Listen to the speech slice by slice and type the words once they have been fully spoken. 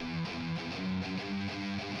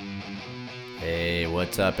Hey,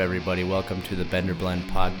 what's up, everybody? Welcome to the Bender Blend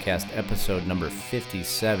Podcast, episode number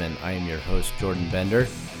 57. I am your host, Jordan Bender.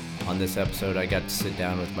 On this episode, I got to sit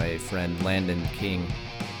down with my friend Landon King.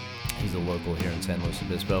 He's a local here in San Luis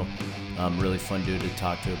Obispo. Really fun dude to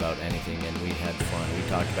talk to about anything, and we had fun. We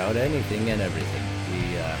talked about anything and everything.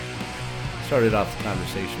 We started off the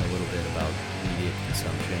conversation a little bit about media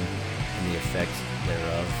consumption and the effects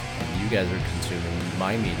thereof. And you guys are consuming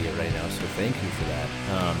my media right now, so thank you for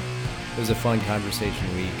that. It was a fun conversation.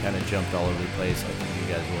 We kind of jumped all over the place. I think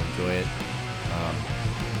you guys will enjoy it.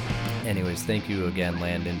 Anyways, thank you again,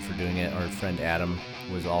 Landon, for doing it. Our friend Adam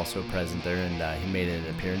was also present there, and he made an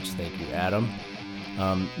appearance. Thank you, Adam.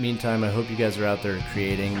 Meantime, I hope you guys are out there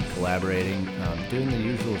creating, collaborating, doing the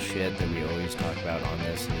usual shit that we always talk about on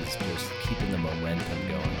this, is just keeping the momentum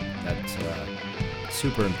going. That's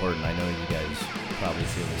super important. I know you guys probably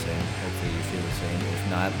feel the same. Hopefully you feel the same. If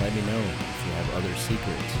not, let me know if you have other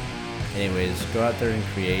secrets. Anyways, go out there and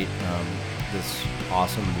create. This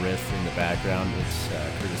awesome riff in the background, it's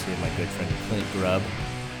courtesy of my good friend Clint Grubb.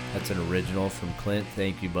 That's an original from Clint.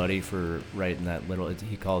 Thank you, buddy, for writing that little,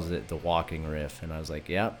 he calls it the walking riff. And I was like,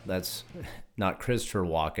 yeah, that's not Christopher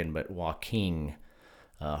Walken, but walking.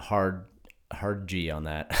 Hard G on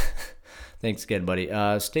that. Thanks again, buddy.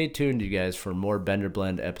 Stay tuned, you guys, for more Bender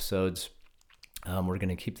Blend episodes. We're going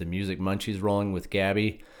to keep the music munchies rolling with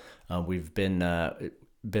Gabby. We've been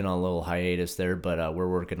on a little hiatus there, but we're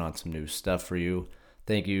working on some new stuff for you.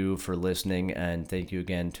 Thank you for listening, and thank you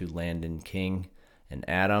again to Landon King and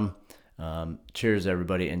Adam. Cheers,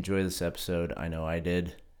 everybody. Enjoy this episode. I know I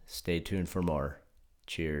did. Stay tuned for more.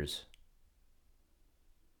 Cheers.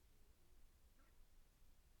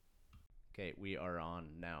 Okay, we are on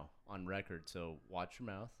now, on record, so watch your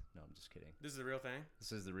mouth. No, I'm just kidding. This is the real thing?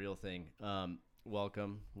 This is the real thing.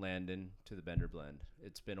 Welcome, Landon, to the Bender Blend.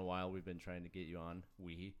 It's been a while. We've been trying to get you on.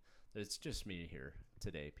 It's just me here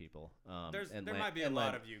today, people. There might be a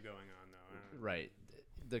lot of you going on, though. Right.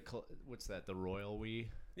 What's that? The royal we?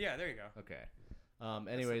 Yeah, there you go. Okay.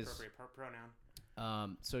 Anyways. That's the appropriate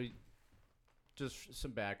pronoun. So just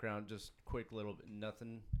some background, just quick little bit,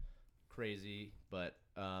 nothing crazy, but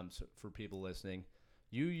so for people listening,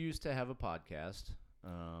 you used to have a podcast.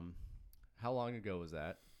 How long ago was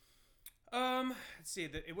that? Let's see.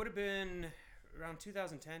 It would have been around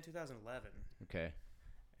 2010, 2011. Okay.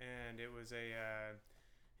 And it was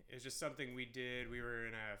just something we did. We were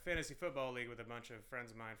in a fantasy football league with a bunch of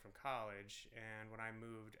friends of mine from college. And when I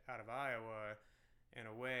moved out of Iowa and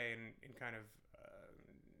away, and kind of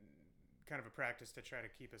a practice to try to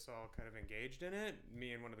keep us all kind of engaged in it,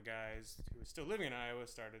 me and one of the guys who was still living in Iowa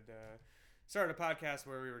started a podcast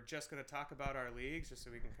where we were just going to talk about our leagues, just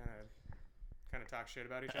so we can kind of talk shit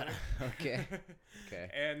about each other. Okay.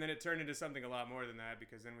 And then it turned into something a lot more than that,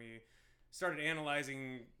 because then we started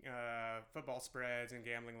analyzing football spreads and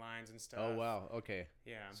gambling lines and stuff. Oh, wow. Okay.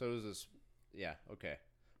 Yeah. So it was this. Yeah. Okay.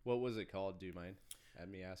 What was it called? Do you mind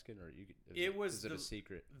me asking, or you? Is it a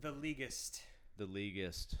secret? The Leaguist. The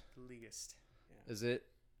Leaguist. Yeah. Is it?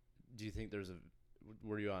 Do you think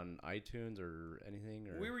were you on iTunes or anything?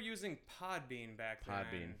 Or? We were using Podbean back then.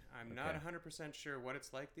 Podbean. I'm not 100% sure what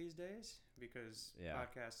it's like these days, because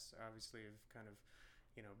podcasts obviously have kind of,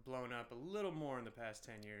 blown up a little more in the past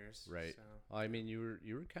 10 years. Right. So. Well, I mean, you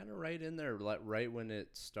were kind of right in there, right when it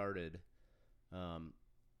started.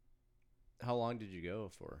 How long did you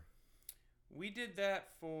go for? We did that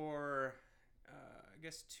for, I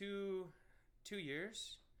guess, two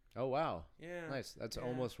years. Oh, wow. Yeah. Nice. That's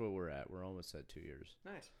almost where we're at. We're almost at 2 years.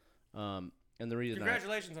 Nice. And the reason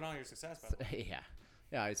Congratulations on all your success, by the way.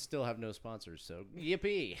 Yeah, I still have no sponsors, so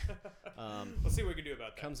yippee. We'll see what we can do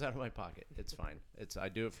about that. Comes out of my pocket. It's fine. I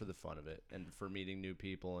do it for the fun of it, and for meeting new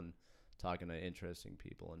people and talking to interesting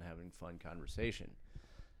people and having fun conversation.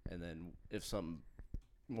 And then if something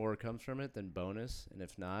more comes from it, then bonus. And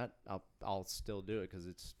if not, I'll still do it, because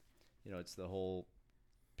it's the whole.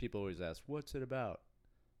 People always ask, what's it about?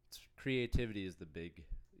 Creativity is the big,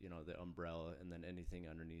 the umbrella, and then anything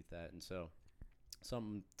underneath that. And so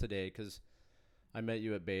something today, because I met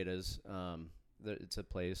you at Betas. It's a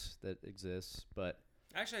place that exists, but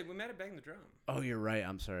actually, we met at Bang the Drum. Oh, you're right.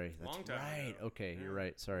 I'm sorry. That's long time right. ago. Okay, yeah. You're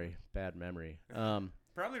right. Sorry, bad memory.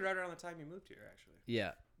 Probably right around the time you moved here, actually.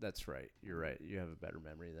 Yeah, that's right. You're right. You have a better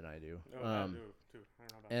memory than I do. Oh, I do too. I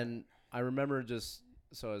don't know about and that. I remember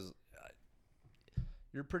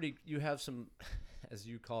you have some, as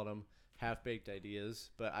you called them, half-baked ideas,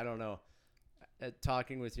 but I don't know.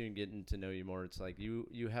 Talking with you and getting to know you more, it's like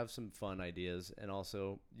you have some fun ideas, and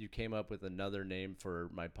also you came up with another name for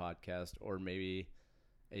my podcast, or maybe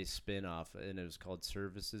a spin-off, and it was called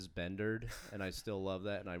Services Bendered, and I still love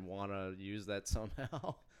that, and I want to use that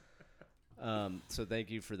somehow. So thank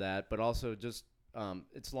you for that. But also just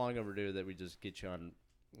it's long overdue that we just get you on,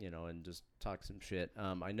 and just talk some shit.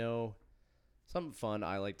 I know something fun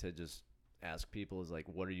I like to just ask people is like,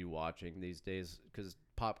 what are you watching these days? Because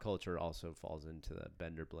pop culture also falls into the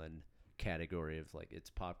Bender Blend category of like it's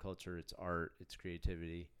pop culture, it's art, it's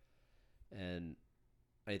creativity, and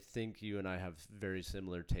I think you and I have very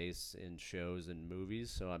similar tastes in shows and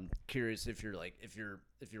movies. So I'm curious if you're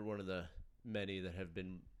one of the many that have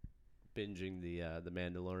been binging the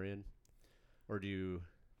Mandalorian, or do you?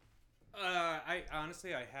 I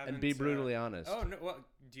honestly I haven't. And be brutally honest. Oh no! Well,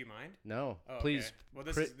 do you mind? No, Oh, please. Okay. Well,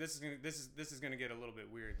 this is gonna get a little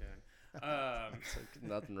bit weird then. Like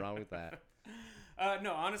nothing wrong with that.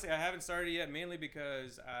 No, honestly, I haven't started yet. Mainly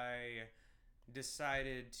because I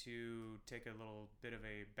decided to take a little bit of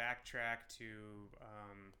a backtrack to.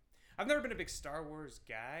 I've never been a big Star Wars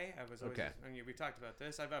guy. I was always. Okay. I mean, we talked about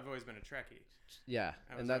this. I've always been a Trekkie. Yeah,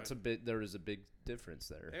 and that's there is a big difference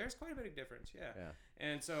there. There's quite a bit of difference, yeah. Yeah.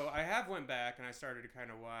 And so I have went back and I started to kind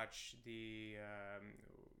of watch the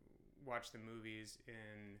movies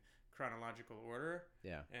in chronological order.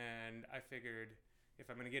 Yeah. And I figured if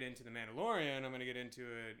I'm going to get into The Mandalorian, I'm going to get into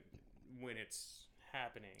it when it's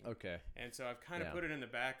happening. Okay. And so I've kind of put it in the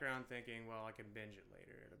background thinking, well, I can binge it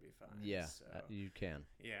later. It'll be fine. Yeah, so, you can.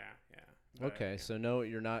 Yeah. But, okay, so no,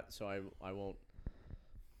 you're not. So I won't.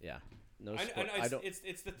 Yeah. No. I don't.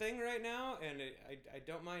 It's the thing right now, and I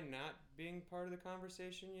don't mind not being part of the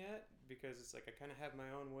conversation yet because it's like I kind of have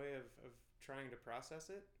my own way of trying to process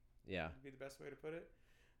it. Yeah. Would be the best way to put it.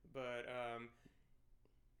 But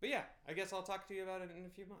yeah, I guess I'll talk to you about it in a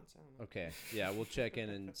few months. I don't know. Okay. Yeah, we'll check in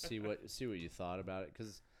and see what you thought about it,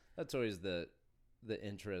 because that's always the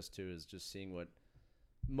interest too, is just seeing what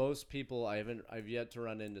most people. I've yet to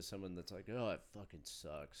run into someone that's like, oh, it fucking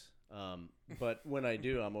sucks. But when I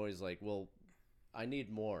do, I'm always like, well, I need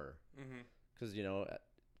more, because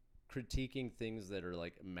critiquing things that are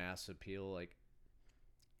like mass appeal. Like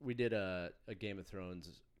we did a Game of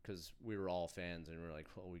Thrones because we were all fans, and we were like,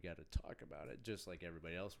 well, we got to talk about it, just like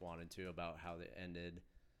everybody else wanted to, about how they ended.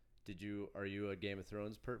 Are you a Game of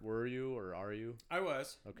Thrones were you, or are you? I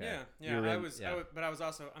was. Okay. Yeah. I was, but I was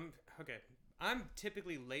also. I'm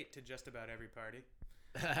typically late to just about every party.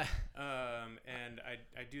 And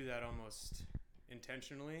I do that almost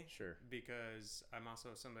intentionally. Sure. Because I'm also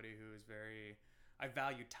somebody who is I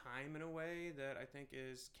value time in a way that I think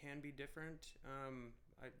can be different.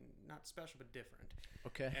 Not special, but different.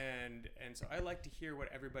 Okay. And so I like to hear what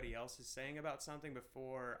everybody else is saying about something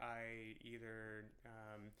before I either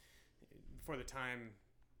before the time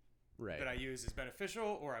that I use is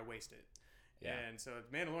beneficial or I waste it. Yeah. And so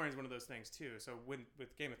Mandalorian is one of those things too. So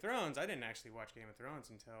with Game of Thrones, I didn't actually watch Game of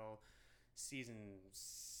Thrones until season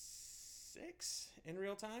 6 in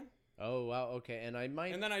real time. Oh wow, okay. And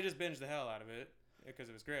then I just binged the hell out of it because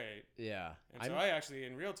it was great. Yeah. And so I actually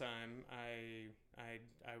in real time I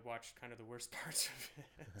watched kind of the worst parts of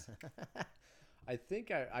it. I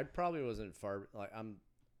think I probably wasn't far, like I'm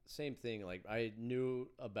same thing, like I knew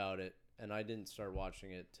about it and I didn't start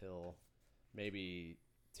watching it till maybe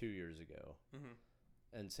 2 years ago.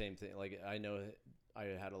 And same thing, like I know I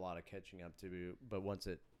had a lot of catching up to do, but once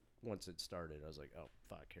it started, I was like, oh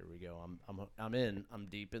fuck, here we go. I'm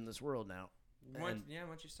deep in this world now. Once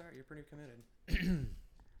you start, you're pretty committed.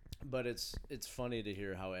 But it's funny to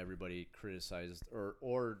hear how everybody criticized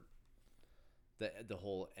or the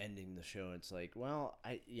whole ending the show. It's like, well,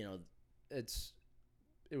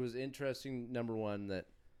 it was interesting. Number one, that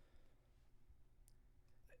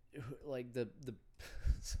like the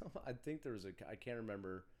so I think there was I can't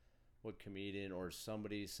remember what comedian or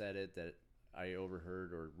somebody said it that I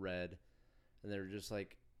overheard or read, and they were just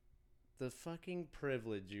like, the fucking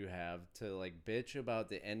privilege you have to like bitch about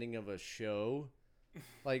the ending of a show.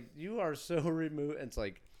 Like, you are so removed. It's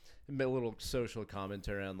like a little social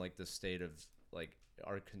commentary on like the state of like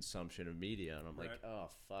our consumption of media, and I'm like, oh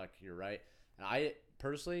fuck, you're right. And I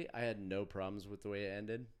personally had no problems with the way it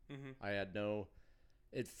ended.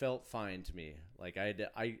 It felt fine to me. Like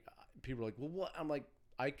people are like, well, what? I'm like,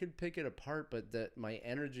 I could pick it apart, but that my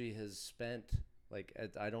energy has spent. Like,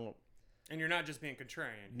 I don't. And you're not just being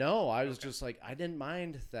contrarian. No, I was just like, I didn't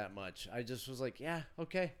mind that much. I just was like, yeah,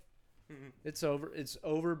 okay. It's over. It's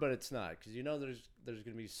over, but it's not, because there's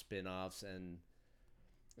gonna be spin-offs and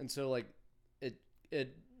so like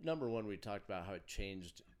it number one, we talked about how it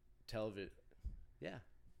changed television. Yeah.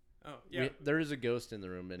 Oh yeah. There is a ghost in the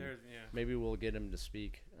room, and maybe we'll get him to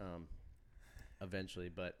speak eventually.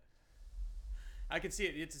 But I can see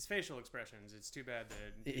it. It's his facial expressions. It's too bad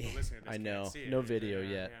that people listening to this can't see it. No video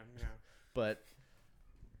yet. Yeah. But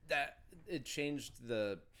that it changed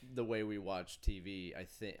the way we watch TV.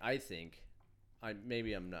 I think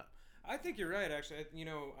maybe I'm not. I think you're right, actually.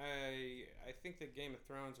 I think that Game of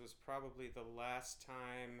Thrones was probably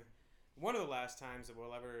one of the last times that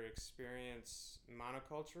we'll ever experience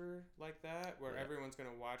monoculture like that, where everyone's going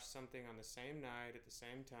to watch something on the same night at the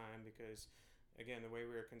same time, because, again, the way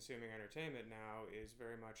we're consuming entertainment now is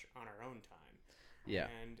very much on our own time. Yeah.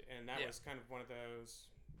 And that was kind of one of those,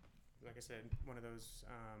 like I said, one of those.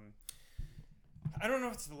 I don't know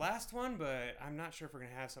if it's the last one, but I'm not sure if we're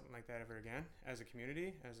gonna have something like that ever again as a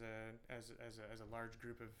community, as a large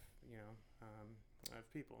group of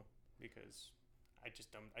of people, because I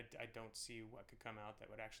just don't see what could come out that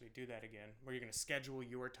would actually do that again, where you're gonna schedule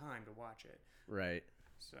your time to watch it. Right.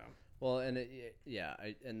 So. Well, and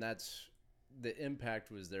and that's the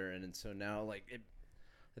impact was there, and so now I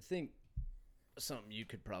think something you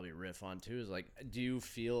could probably riff on too is like, do you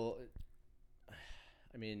feel?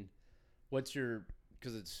 I mean, what's your?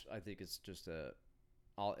 Because I think it's just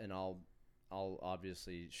I'll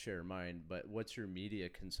obviously share mine, but what's your media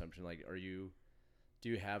consumption like? Do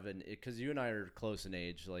you have because you and I are close in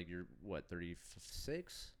age, like you're what,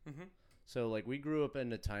 36? Mm-hmm. So like we grew up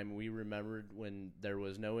in a time we remembered when there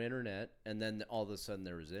was no internet, and then all of a sudden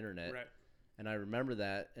there was internet. Right. And I remember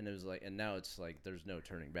that, and it was like, and now it's like there's no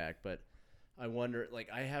turning back. But I wonder, like,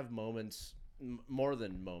 I have moments, more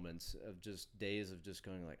than moments, of just days of just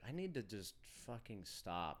going like, I need to just fucking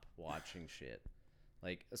stop watching shit.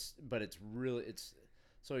 Like, but it's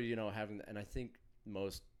so, having, and I think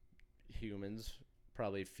most humans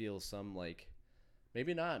probably feel some, like,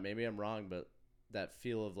 maybe not, maybe I'm wrong, but that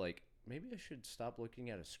feel of like, maybe I should stop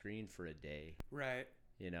looking at a screen for a day. Right.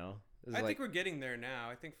 I think we're getting there now.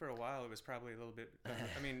 I think for a while it was probably a little bit.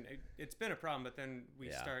 I mean, it's been a problem, but then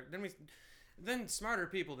then smarter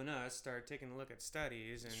people than us start taking a look at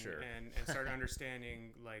studies and start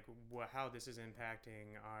understanding like how this is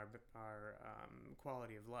impacting our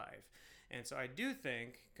quality of life. And so I do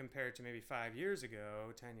think, compared to maybe 5 years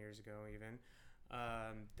ago, 10 years ago even,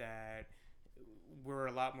 that we're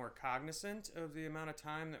a lot more cognizant of the amount of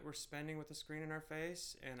time that we're spending with the screen in our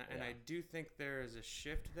face, and I do think there is a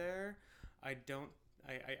shift there. I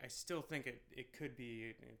still think it could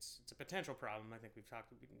be, it's a potential problem. I think we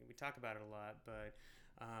talk about it a lot, but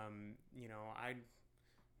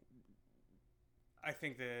I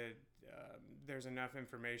think that there's enough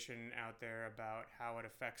information out there about how it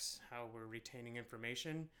affects how we're retaining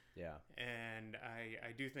information. Yeah. And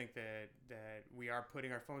I do think that we are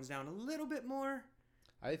putting our phones down a little bit more.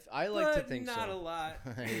 I like to think so. Not a lot.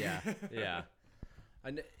 Yeah.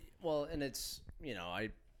 And it's,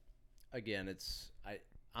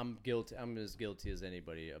 I'm guilty. I'm as guilty as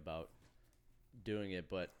anybody about doing it,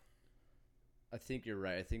 but I think you're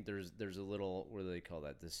right. I think there's a little, what do they call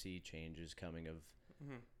that? The sea change is coming of,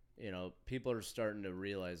 people are starting to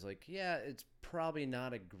realize like, yeah, it's probably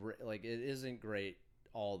not it isn't great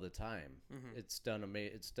all the time. Mm-hmm. It's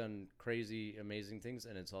done crazy, amazing things,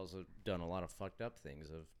 and it's also done a lot of fucked up things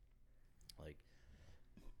of like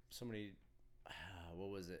somebody, what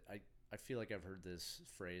was it? I feel like I've heard this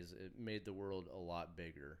phrase, it made the world a lot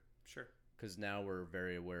bigger. Sure. Because now we're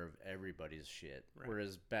very aware of everybody's shit. Right.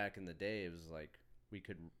 Whereas back in the day, it was like we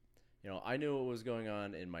could, I knew what was going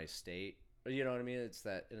on in my state. You know what I mean? It's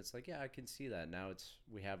that, and it's like, yeah, I can see that. Now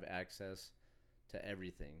we have access to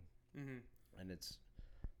everything. Mm-hmm. And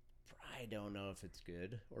I don't know if it's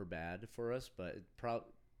good or bad for us, but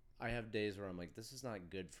I have days where I'm like, this is not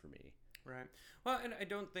good for me. Right. Well, and I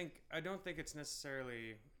don't think it's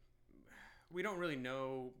necessarily, we don't really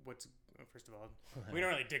know first of all, we don't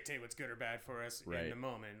really dictate what's good or bad for us in the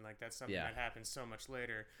moment. Like that's something that happens so much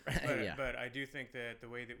later. But I do think that the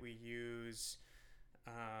way that we use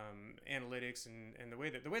analytics and the way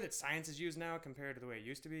that science is used now compared to the way it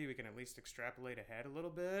used to be, we can at least extrapolate ahead a little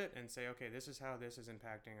bit and say, okay, this is how this is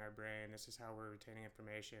impacting our brain. This is how we're retaining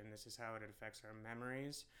information. This is how it affects our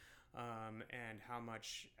memories, and how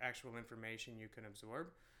much actual information you can absorb.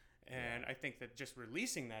 And I think that just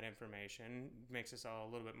releasing that information makes us all a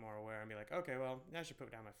little bit more aware and be like, okay, well, I should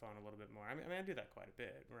put down my phone a little bit more. I mean, I do that quite a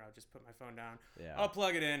bit, where I'll just put my phone down. Yeah. I'll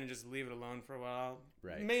plug it in and just leave it alone for a while.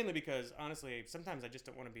 Right. Mainly because, honestly, sometimes I just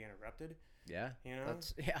don't want to be interrupted. Yeah.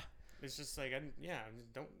 It's just like,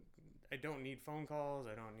 I don't need phone calls.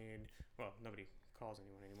 Nobody calls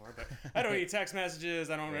anyone anymore, but I don't need text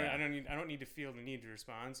messages. I don't need to feel the need to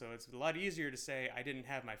respond. So it's a lot easier to say I didn't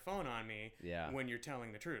have my phone on me when you're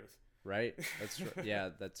telling the truth. Right. That's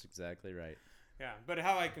that's exactly right. Yeah, but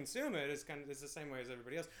how I consume it is it's the same way as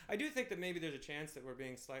everybody else. I do think that maybe there's a chance that we're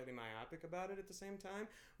being slightly myopic about it at the same time,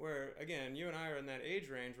 where again, you and I are in that age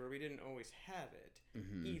range where we didn't always have it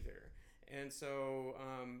either. And so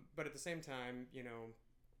but at the same time,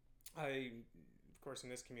 I course, in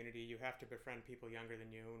this community, you have to befriend people younger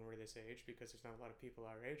than you when we're this age because there's not a lot of people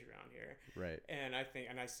our age around here. Right. And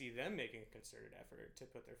I see them making a concerted effort to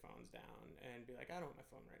put their phones down and be like, I don't want my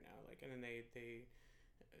phone right now. Like, and then they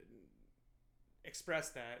express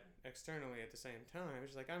that externally at the same time.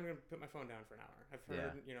 It's like, I'm going to put my phone down for an hour. I've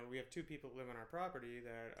heard, we have 2 people who live on our property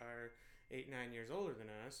that are 8-9 years older than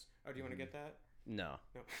us. Oh, do you want to get that? No.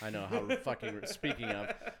 I know how fucking. Speaking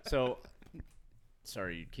of, so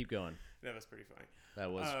sorry, keep going. That was pretty funny.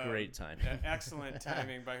 That was great timing. Excellent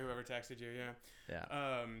timing by whoever texted you. Yeah.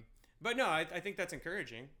 Yeah. But no, I think that's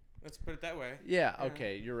encouraging. Let's put it that way. Yeah.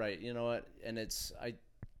 Okay. You're right. You know what? And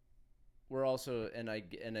we're also, and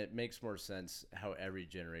it makes more sense how every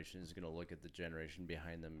generation is going to look at the generation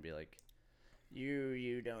behind them and be like,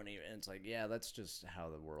 you don't even. And it's like, yeah, that's just how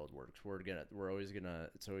the world works. We're always gonna.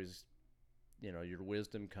 It's always, your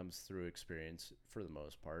wisdom comes through experience for the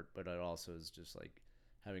most part, but it also is just like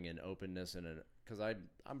having an openness because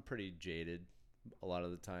I'm pretty jaded a lot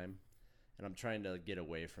of the time, and I'm trying to get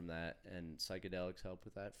away from that, and psychedelics help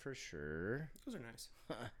with that for sure. Those are nice.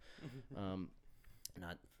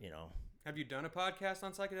 Not. Have you done a podcast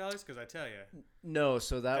on psychedelics? Because I tell you, no.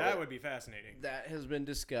 So that would be fascinating. That has been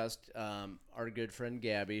discussed. Our good friend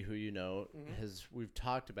Gabby, who we've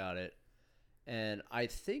talked about it, and I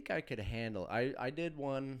think I could handle. I did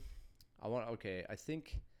one. I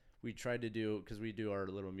think we tried to do, because we do our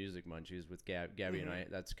little music munchies with Gabby and I.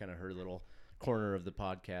 That's kind of her little corner of the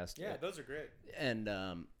podcast. Yeah, those are great. And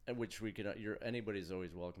which we could. Anybody's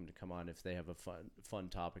always welcome to come on if they have a fun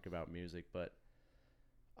topic about music, but.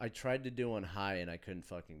 I tried to do one high and I couldn't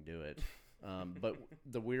fucking do it. But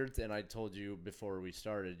the weird thing, I told you before we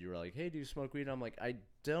started, you were like, hey, do you smoke weed? I'm like, I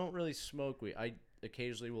don't really smoke weed. I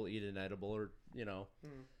occasionally will eat an edible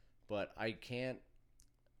but I can't.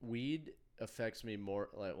 Weed affects me more.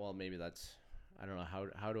 Like, well, maybe that's, I don't know.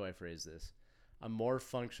 How do I phrase this? I'm more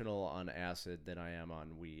functional on acid than I am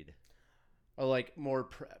on weed. Or like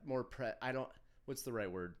I don't, what's the right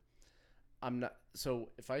word? I'm not. So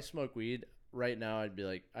if I smoke weed, right now, I'd be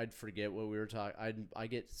like, I'd forget what we were talking. I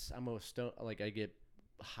get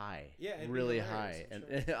high, really high, and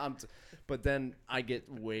but then I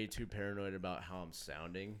get way too paranoid about how I'm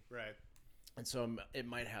sounding. Right. And so it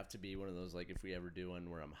might have to be one of those, like, if we ever do one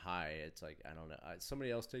where I'm high, it's like, I don't know,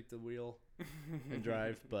 somebody else take the wheel and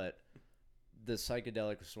drive. But the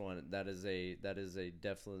psychedelics one, that's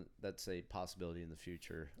a possibility in the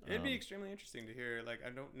future. It'd be extremely interesting to hear. Like, I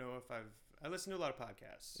don't know if I listen to a lot of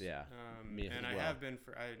podcasts. Yeah. Me and as I well. have been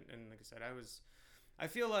and like I said, I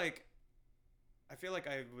feel like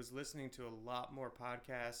I was listening to a lot more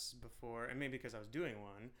podcasts before, and maybe because I was doing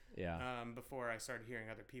one. Yeah. Before I started hearing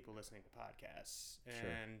other people listening to podcasts.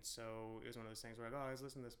 And so it was one of those things where I was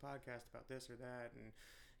listening to this podcast about this or that, and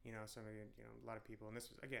a lot of people, and this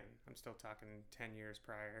was, again, I'm still talking 10 years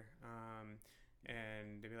prior.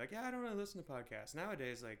 And they'd be like, yeah, I don't really listen to podcasts.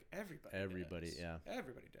 Nowadays, like, everybody does. Yeah.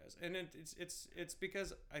 Everybody does. And it's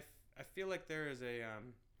because I feel like there is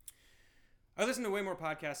I listen to way more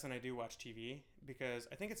podcasts than I do watch TV, because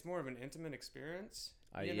I think it's more of an intimate experience.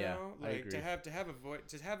 I agree. to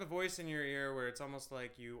have a voice in your ear where it's almost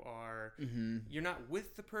like you are you're not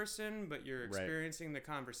with the person, but you're experiencing the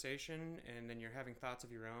conversation, and then you're having thoughts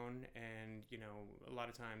of your own, and a lot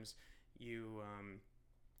of times you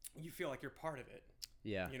feel like you're part of it.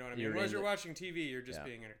 Yeah. You know what I mean? Whereas you're watching TV, you're just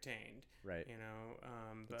being entertained. Right.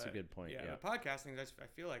 That's a good point. Yeah. But podcasting, I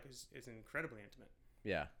feel like is incredibly intimate.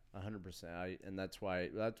 Yeah, 100%. And that's what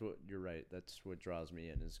you're right. That's what draws me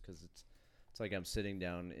in, is because it's like I'm sitting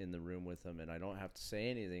down in the room with them and I don't have to say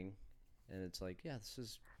anything, and it's like, yeah, this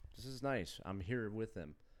is nice. I'm here with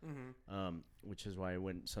them. Which is why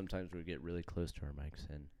sometimes we get really close to our mics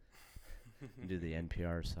and do the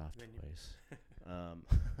NPR soft voice.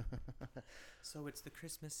 So it's the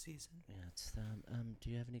Christmas season. Yeah, it's do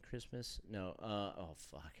you have any Christmas? No. Oh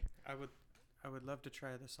fuck. I would love to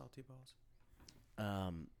try the salty balls.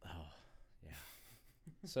 Oh yeah.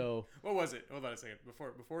 So what was it? Hold on a second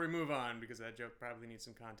before we move on, because that joke probably needs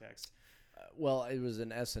some context. Well, it was an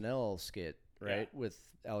SNL skit, right, with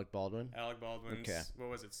Alec Baldwin. Okay. What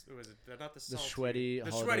was it? Was it not the sweaty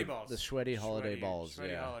balls? The sweaty holiday balls.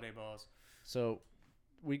 Sweaty holiday balls. So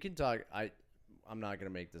we can talk. I'm not gonna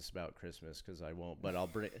make this about Christmas because I won't, but I'll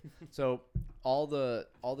bring. So all the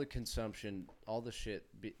consumption, all the shit.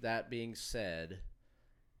 That being said,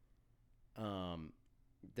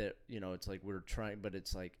 that it's like we're trying, but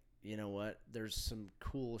it's like, you know what? There's some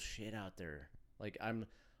cool shit out there. Like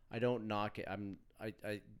I don't knock it.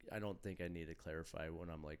 I don't think I need to clarify when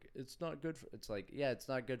I'm like, it's not good. It's like, yeah, it's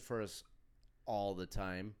not good for us all the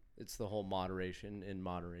time. It's the whole moderation,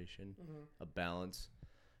 a balance.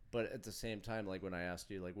 but at the same time, like when I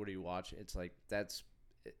asked you, like, what do you watch? It's like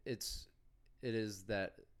it is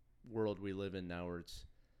that world we live in now where it's,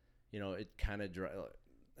 it kind of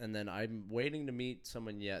and then I'm waiting to meet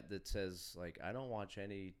someone yet that says like I don't watch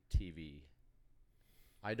any TV.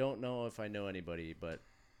 I don't know if I know anybody, but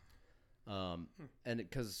and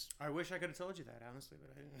because I wish I could have told you that honestly,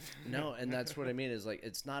 but I didn't. no, and that's what I mean is like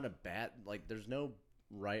it's not a bad, like there's no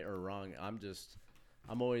right or wrong.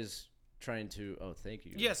 I'm always trying to. Oh, thank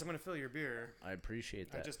you. Yes, I'm gonna fill your beer. I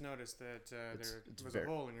appreciate that. I just noticed that there was very, a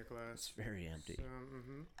hole in your glass. It's very empty.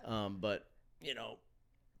 So, but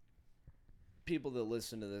people that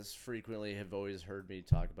listen to this frequently have always heard me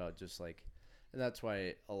talk about just like, and that's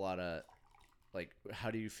why a lot of like,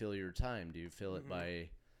 how do you fill your time? Do you fill it by,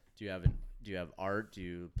 do you have art? Do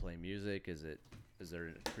you play music? Is there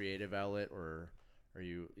a creative outlet, or are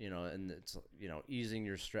you, and it's, easing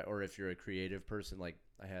your stress, or if you're a creative person, like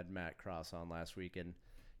I had Matt Cross on last week, and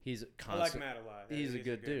he's I like Matt a lot. He's a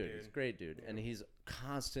good dude. He's a great dude. Yeah. And he's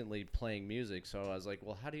constantly playing music. So I was like,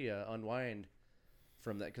 well, how do you unwind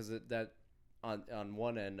from that? Because that on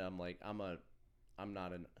one end, I'm like, I'm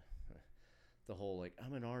not the whole like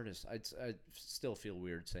I'm an artist. I still feel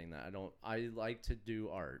weird saying that. I like to do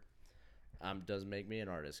art. Does make me an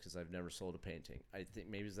artist because I've never sold a painting. I think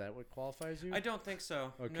maybe is that what qualifies you? I don't think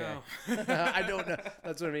so. Okay. No. I don't know.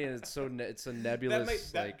 That's what I mean. It's a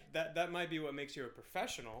nebulous that might be what makes you a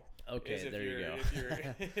professional. Okay, there you go.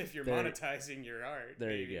 If you're monetizing your art.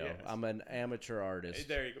 There you go. Yes. I'm an amateur artist.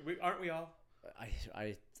 There you go. Aren't we all?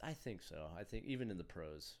 I think so. I think even in the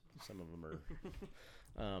pros, some of them are.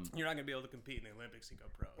 You're not gonna be able to compete in the Olympics and go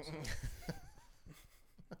pros.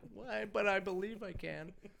 Why? But I believe I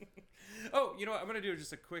can. Oh, you know what? I'm gonna do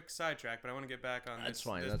just a quick sidetrack, but I want to get back on this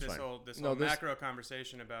whole macro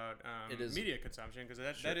conversation about media consumption, because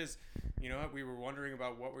that is, we were wondering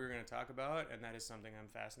about what we were going to talk about, and that is something I'm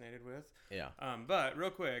fascinated with. Yeah. But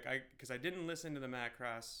real quick, because I didn't listen to the Matt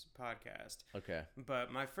Cross podcast. Okay.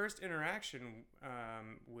 But my first interaction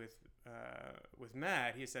with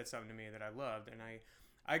Matt, he said something to me that I loved, and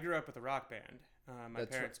I grew up with a rock band. My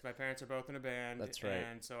parents are both in a band. That's right.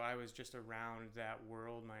 And so I was just around that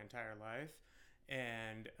world my entire life.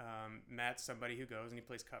 And Matt's somebody who goes and he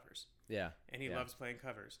plays covers. Yeah. And he loves playing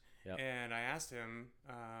covers. Yep. And I asked him,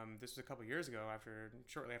 this was a couple years ago,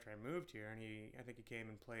 shortly after I moved here, and I think he came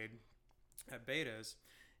and played at Betas.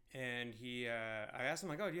 And I asked him,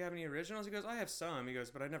 like, oh, do you have any originals? He goes, I have some. He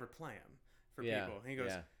goes, but I never play them for people. And he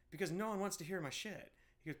goes, because no one wants to hear my shit.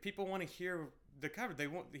 He goes, people want to hear the cover.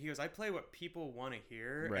 He goes, I play what people want to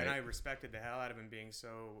hear, right. And I respected the hell out of him being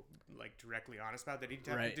so like directly honest about that.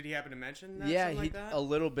 Did he happen to mention that? Yeah, like that? A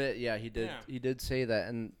little bit. Yeah, he did. Yeah. He did say that,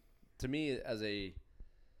 and to me,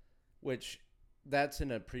 which that's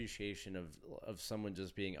an appreciation of someone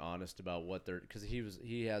just being honest about what they're, because he's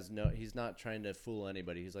not trying to fool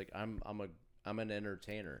anybody. He's like, I'm an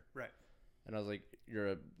entertainer, right? And I was like,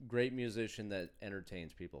 you're a great musician that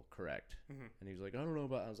entertains people, correct? Mm-hmm. And he was like, I don't know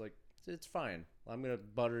about. I was like, it's fine. I'm gonna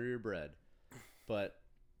butter your bread, but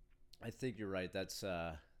I think you're right. That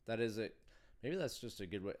is it. Maybe that's just a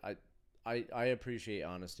good way. I appreciate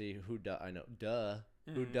honesty. I know,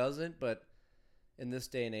 mm-hmm. Who doesn't? But in this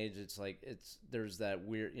day and age, it's like there's that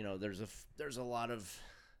weird. There's a lot of,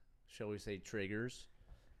 shall we say, triggers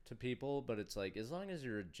to people. But it's like as long as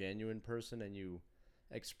you're a genuine person and you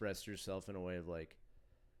express yourself in a way of like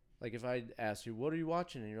if I ask you, what are you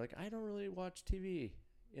watching? And you're like, I don't really watch TV.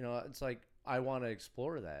 It's like, I want to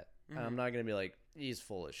explore that. Mm-hmm. I'm not going to be like, he's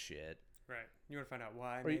full of shit. Right. You want to find out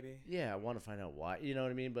why, maybe? Yeah, I want to find out why. You know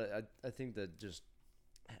what I mean? But I think that just,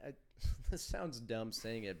 this sounds dumb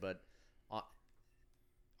saying it, but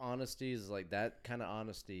honesty is like, that kind of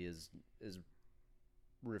honesty is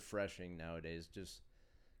refreshing nowadays. Just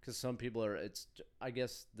because some people I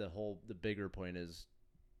guess the bigger point is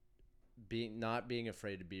not being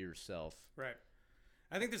afraid to be yourself. Right.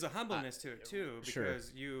 I think there's a humbleness to it too,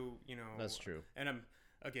 because you know. That's true. And I'm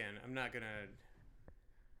not gonna.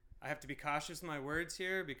 I have to be cautious with my words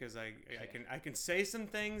here because I can say some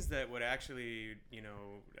things that would actually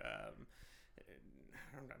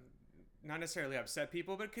not necessarily upset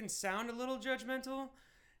people, but it can sound a little judgmental.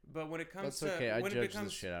 But when it comes That's okay. to when I it judge becomes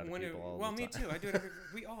the shit out of people all well, the me time. too. I do it.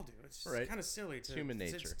 We all do. It's just right. kind of silly. It's human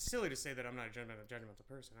nature. It's silly to say that I'm not a judgmental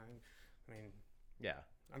person. I mean, yeah.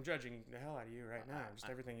 I'm judging the hell out of you right now, just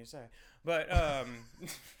everything you say. But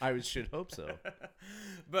I should hope so.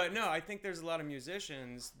 But no, I think there's a lot of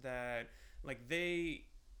musicians that like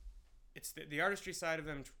it's the artistry side of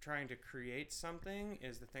them trying to create something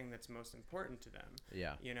is the thing that's most important to them.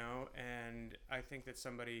 Yeah. And I think that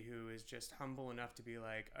somebody who is just humble enough to be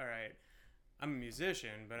like, all right, I'm a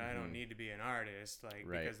musician, but I don't Mhm. need to be an artist, like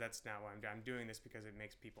Right. because that's not why I'm doing this because it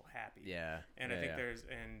makes people happy. Yeah. And Yeah, I think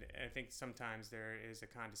yeah. I think sometimes there is a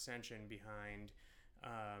condescension behind,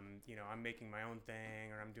 I'm making my own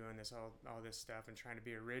thing, or I'm doing all this stuff and trying to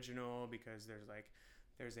be original because there's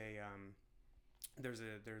a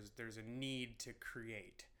there's a need to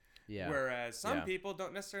create. Yeah. Whereas some Yeah. people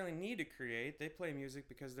don't necessarily need to create; they play music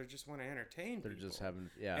because they just want to entertain They're people. just having,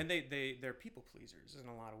 yeah. And they're people pleasers in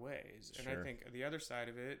a lot of ways. And I Sure. think the other side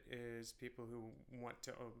of it is people who want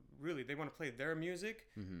to really they want to play their music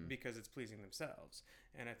Mhm. because it's pleasing themselves.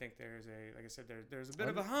 And I think like I said, there's a bit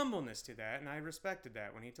of a humbleness to that, and I respected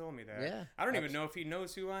that when he told me that. Yeah. I don't even know if he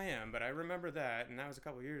knows who I am, but I remember that, and that was a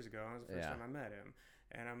couple years ago. That was the first Yeah. time I met him.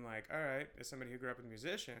 And I'm like, all right, as somebody who grew up with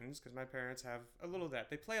musicians, because my parents have a little of that.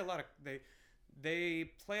 They play a lot of they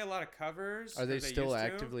play a lot of covers. Are they still used to.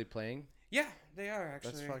 actively playing? Yeah, they are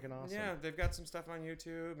actually. That's fucking awesome. Yeah, they've got some stuff on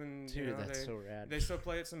YouTube, and Dude, that's so rad. They still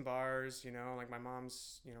play at some bars. Like my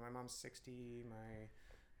mom's 60.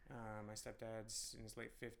 My stepdad's in his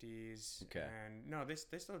late 50s. Okay. And no, they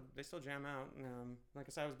still jam out. Like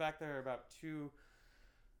I said, I was back there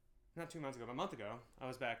not 2 months ago, but a month ago. I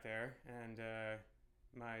was back there, and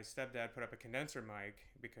my stepdad put up a condenser mic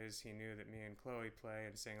because he knew that me and Chloe play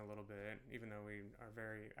and sing a little bit, even though we are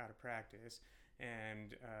very out of practice.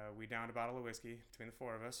 And we downed a bottle of whiskey between the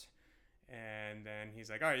four of us. And then he's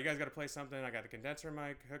like, all right, you guys got to play something. I got the condenser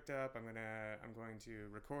mic hooked up. I'm going to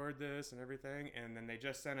record this and everything. And then they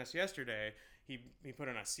just sent us yesterday. He put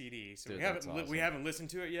it on a CD, so Dude, we haven't listened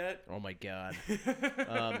to it yet. Oh my god.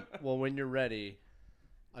 Well, when you're ready,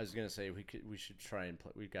 I was gonna say we should try and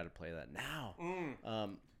play. We've got to play that now.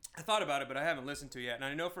 I thought about it, but I haven't listened to it yet. And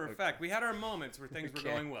I know for a fact we had our moments where things were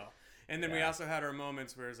going well, and then we also had our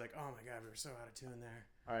moments where it's like, oh my god, we were so out of tune there.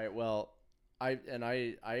 All right. Well,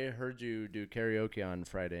 I heard you do karaoke on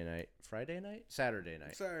Saturday night. Saturday night.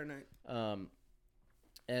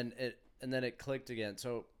 And then it clicked again.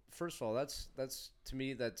 So first of all, that's to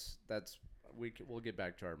me that's we'll get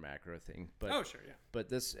back to our macro thing. But oh sure, yeah. But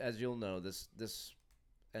this, as you'll know, this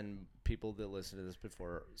and people that listen to this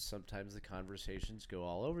before, sometimes the conversations go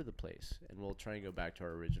all over the place, and we'll try and go back to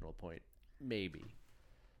our original point. Maybe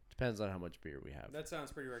depends on how much beer we have. That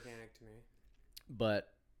sounds pretty organic to me.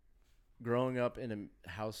 But growing up in a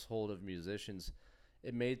household of musicians,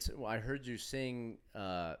 I heard you sing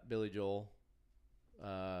Billy Joel.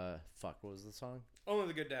 What was the song? Only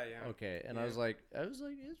the Good Die Young. Okay, and Yeah. I was like,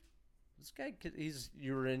 this guy,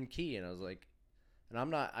 you were in key, and I was like, and I'm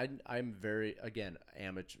not, I'm very, again,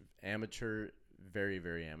 amateur, very,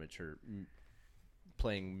 very amateur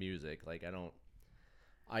playing music. Like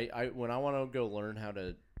when I want to go learn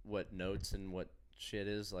what notes and what shit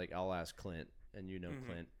is, like I'll ask Clint, and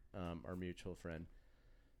Clint, our mutual friend,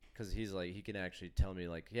 because he's like, he can actually tell me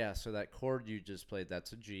like, yeah, so that chord you just played,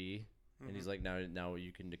 that's a G, and he's like, now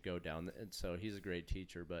you can go down, and so he's a great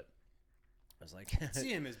teacher, but I was like,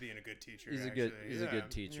 see him as being a good teacher. He's a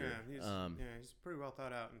good teacher. Yeah, he's pretty well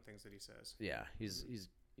thought out in things that he says. Yeah, he's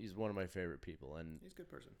one of my favorite people, and he's a good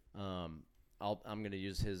person. I'm gonna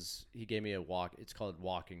use his. He gave me it's called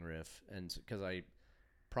Walking Riff, and because I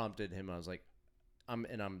prompted him, I was like, I'm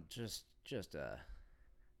just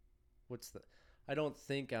I don't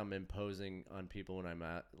think I'm imposing on people when I'm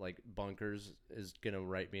at, like, Bunkers is gonna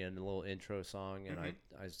write me a little intro song, and I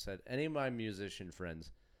said, any of my musician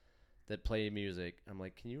friends that play music, I'm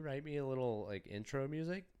like, can you write me a little like intro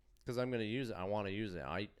music? Because I'm gonna use it. I want to use it.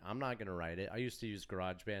 I'm not gonna write it. I used to use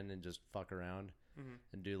GarageBand and just fuck around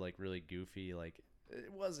and do like really goofy. Like,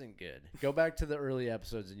 it wasn't good. Go back to the early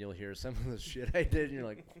episodes and you'll hear some of the shit I did, and you're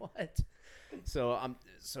like, what? So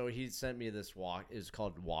he sent me this it's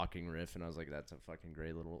called Walking Riff, and I was like, that's a fucking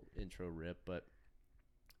great little intro rip. But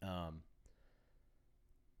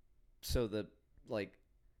so the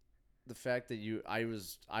fact that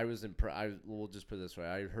we'll just put it this way.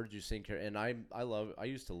 I heard you sing karaoke, and I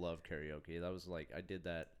used to love karaoke. That was like, I did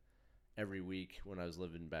that every week when I was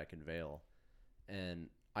living back in Vail, and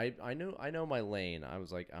I know my lane. I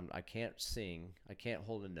was like, I can't sing, I can't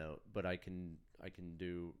hold a note, but I can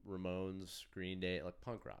do Ramones, Green Day, like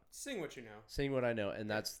punk rock. Sing what you know. Sing what I know, and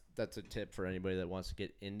that's a tip for anybody that wants to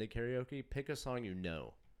get into karaoke. Pick a song you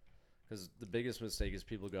know. Because the biggest mistake is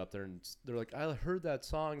people go up there and they're like, I heard that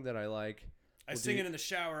song that I like. I sing it in the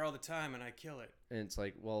shower all the time and I kill it. And it's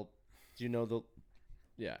like, well, do you know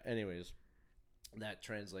yeah, anyways, that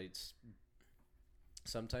translates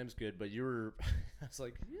sometimes good, but I was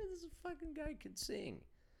like, yeah, this fucking guy can sing.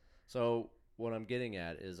 So what I'm getting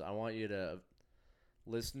at is I want you to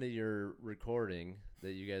listen to your recording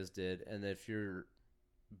that you guys did, and if you're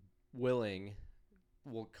willing,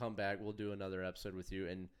 we'll come back, we'll do another episode with you,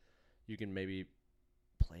 and you can maybe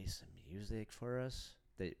play some music for us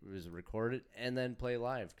that was recorded and then play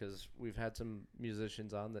live, because we've had some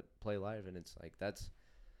musicians on that play live, and it's like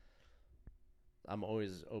I'm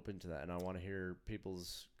always open to that, and I want to hear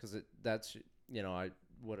people's, because that's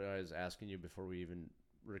what I was asking you before we even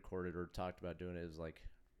recorded or talked about doing it is like,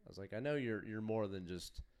 I was like, I know you're more than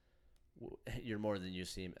just you're more than you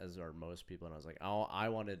seem, as are most people, and I was like, I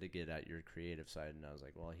wanted to get at your creative side, and I was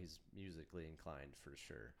like, well, he's musically inclined for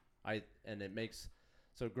sure. And it makes,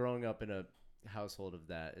 so growing up in a household of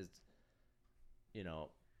that is,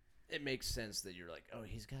 it makes sense that you're like, oh,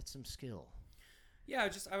 he's got some skill. Yeah,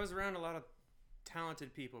 I was around a lot of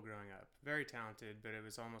talented people growing up, very talented, but it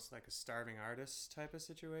was almost like a starving artist type of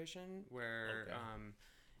situation where,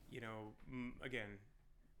 again,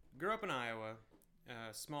 grew up in Iowa,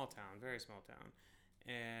 small town, very small town,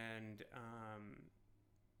 and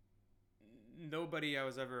nobody I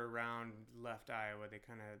was ever around left Iowa.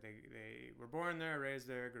 They were born there, raised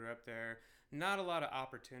there, grew up there. Not a lot of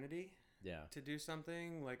opportunity. Yeah. To do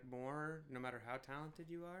something like more, no matter how talented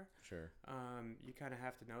you are. Sure. You kind of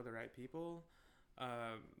have to know the right people.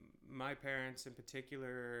 My parents in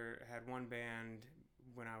particular had one band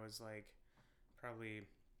when I was like probably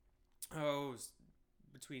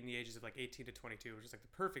between the ages of like 18 to 22, which is like the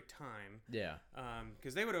perfect time. Yeah.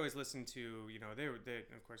 Because they would always listen to, they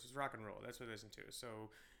of course, it was rock and roll. That's what they listened to. So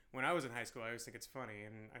when I was in high school, I always think it's funny,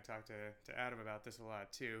 and I talked to Adam about this a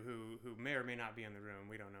lot too, who may or may not be in the room.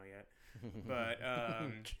 We don't know yet. But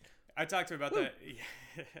I talked to him about that,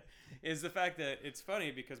 is the fact that it's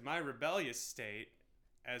funny because my rebellious state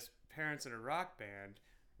as parents in a rock band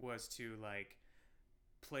was to like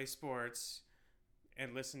play sports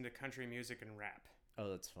and listen to country music and rap. Oh,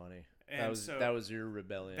 that's funny. And that was your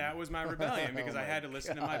rebellion. That was my rebellion because I had to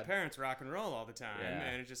listen to my parents rock and roll all the time. Yeah.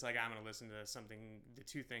 And it's just like, I'm going to listen to the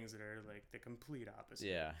two things that are like the complete opposite.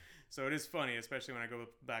 Yeah. So it is funny, especially when I go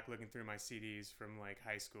back looking through my CDs from like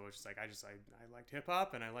high school. It's just like, I liked hip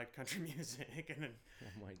hop and I liked country music. And oh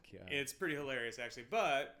my God. It's pretty hilarious actually.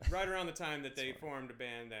 But right around the time that they formed a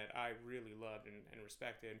band that I really loved and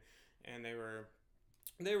respected, and they were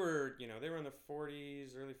in the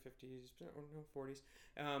 40s, early 50s, no 40s,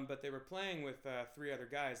 but they were playing with three other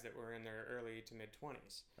guys that were in their early to mid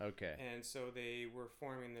 20s. Okay. And so they were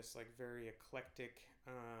forming this like very eclectic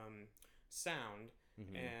sound.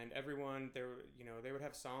 Mm-hmm. And everyone, they would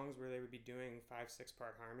have songs where they would be doing 5-6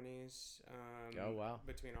 part harmonies. Oh wow!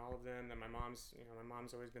 Between all of them. And my mom's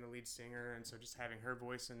always been a lead singer, and so just having her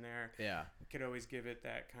voice in there, could always give it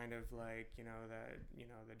that kind of like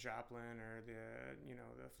the Joplin or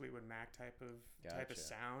the Fleetwood Mac type of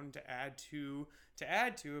sound to add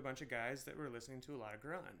to a bunch of guys that were listening to a lot of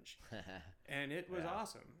grunge, and it was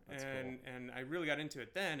awesome. That's cool. And I really got into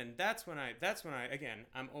it then, and that's when I again,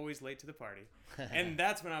 I'm always late to the party. And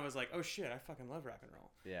that's when I was like, oh shit, I fucking love rock and roll.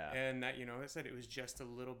 Yeah. And that, I said it was just a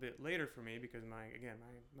little bit later for me because my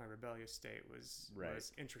rebellious state was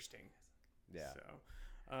interesting. Yeah. So,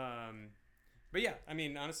 but yeah, I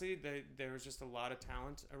mean, honestly, there was just a lot of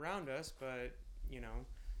talent around us, but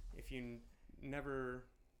if you're never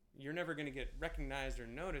going to get recognized or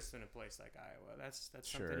noticed in a place like Iowa. That's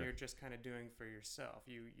something you're just kind of doing for yourself.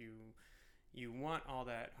 You want all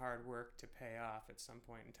that hard work to pay off at some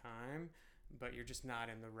point in time, but you're just not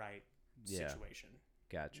in the right situation.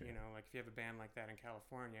 Gotcha. Like if you have a band like that in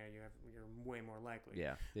California, you're way more likely.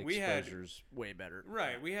 Yeah, the exposure's way better.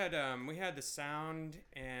 Right. We had the sound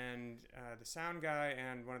and the sound guy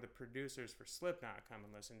and one of the producers for Slipknot come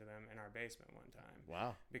and listen to them in our basement one time.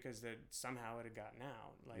 Wow. Because somehow it had gotten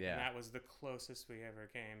out. And that was the closest we ever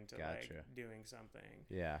came to like doing something.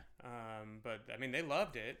 Yeah. But I mean, they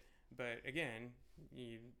loved it. But again,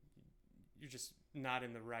 you're just not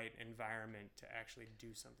in the right environment to actually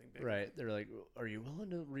do something big. Right. They're like, are you willing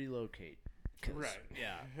to relocate? Right.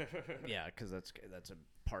 Yeah. Yeah, because that's a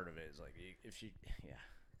part of it is like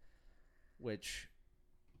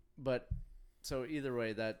but so either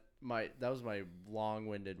way, that was my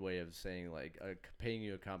long-winded way of saying like paying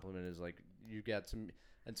you a compliment is like you got some,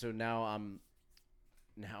 and so now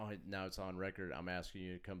now it's on record. I'm asking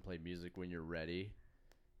you to come play music when you're ready.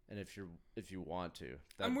 And if you want to.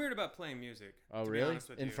 I'm weird about playing music. Oh, really?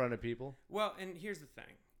 In front of people? Well, and here's the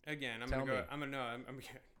thing. Again,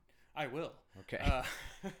 I will. Okay.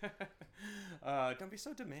 Don't be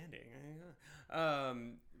so demanding. I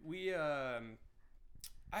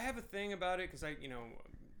have a thing about it because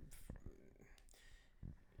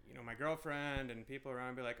my girlfriend and people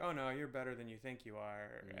around be like, oh no, you're better than you think you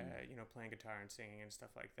are, playing guitar and singing and stuff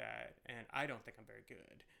like that. And I don't think I'm very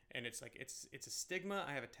good. And it's like, it's a stigma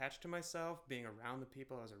I have attached to myself being around the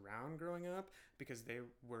people I was around growing up because they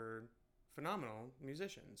were phenomenal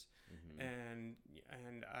musicians, Mm-hmm.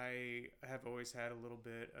 and I have always had a little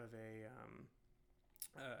bit of a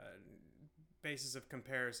basis of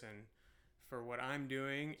comparison for what I'm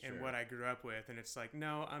doing and Sure. what I grew up with, and it's like,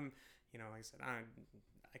 no, I'm, like I said,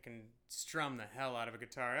 I can strum the hell out of a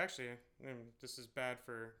guitar. Actually, this is bad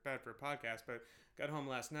for a podcast, but got home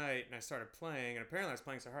last night and I started playing, and apparently I was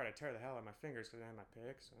playing so hard I tear the hell out of my fingers because I had my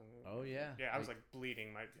picks. Oh yeah. Yeah, I was like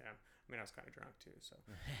bleeding. I mean, I was kind of drunk too. So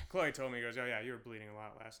Chloe told me, he goes, "Oh yeah, you were bleeding a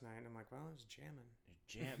lot last night," and I'm like, "Well, I was jamming."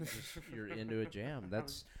 You're into a jam.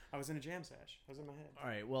 That's. I was in a jam sesh. I was in my head. All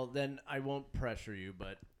right. Well, then I won't pressure you,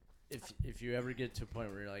 but if you ever get to a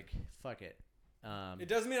point where you're like, fuck it. It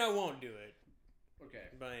doesn't mean I won't do it. Okay.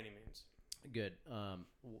 By any means. Good.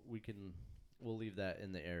 We'll leave that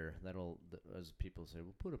in the air. That'll, as people say,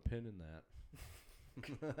 we'll put a pin in that.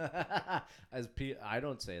 I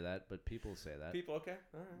don't say that, but people say that. People, okay,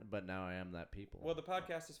 all right. But now I am that people. Well, the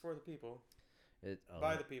podcast is for the people.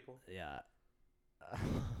 By the people. Yeah.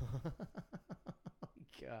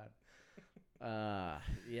 God.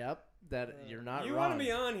 Yep. That you're not. You wrong. want to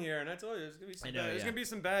be on here, and I told you there's gonna be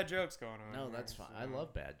some bad jokes going on. No, that's fine. I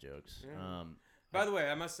love bad jokes. Yeah. By the way,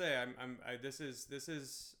 I must say, this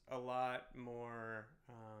is a lot more.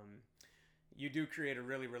 You do create a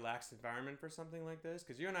really relaxed environment for something like this,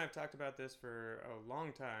 because you and I have talked about this for a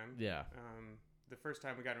long time. Yeah. The first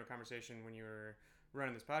time we got into a conversation when you were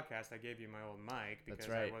running this podcast, I gave you my old mic because That's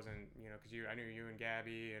right. I wasn't, because I knew you and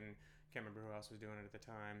Gabby, and can't remember who else was doing it at the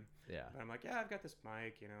time. Yeah. But I'm like, yeah, I've got this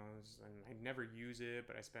mic, and I never use it,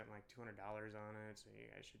 but I spent like $200 on it, so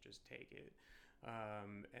you guys should just take it.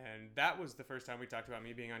 And that was the first time we talked about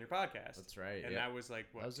me being on your podcast. That's right. And that was like,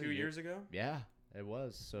 what, 2 years ago? Yeah, it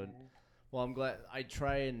was. So, well, I'm glad I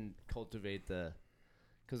try and cultivate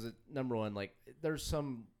because number one, like there's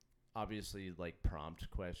some obviously like prompt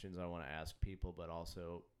questions I want to ask people, but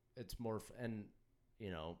also it's more, and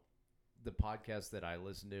the podcast that I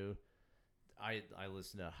listen to, I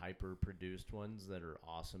listen to hyper produced ones that are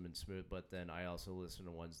awesome and smooth, but then I also listen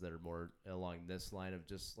to ones that are more along this line of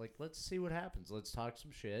just like, let's see what happens. Let's talk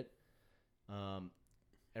some shit.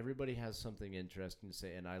 Everybody has something interesting to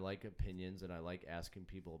say, and I like opinions, and I like asking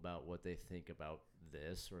people about what they think about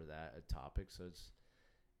this or that a topic. So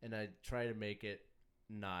and I try to make it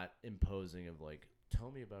not imposing of like,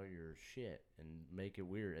 tell me about your shit and make it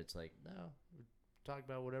weird. It's like, no, talk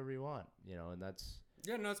about whatever you want, and that's.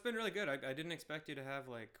 Yeah, no, it's been really good. I didn't expect you to have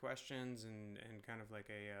like questions and kind of like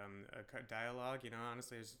a dialogue.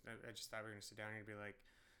 Honestly, I just thought we were gonna sit down and be like,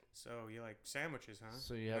 so you like sandwiches, huh?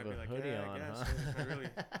 So you have a hoodie on, huh?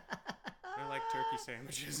 I like turkey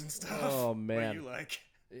sandwiches and stuff. Oh man, what do you like?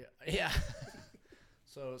 Yeah.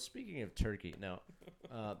 So speaking of turkey, no,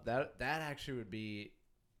 that actually would be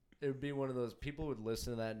one of those people would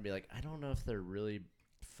listen to that and be like, I don't know if they're really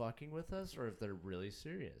fucking with us or if they're really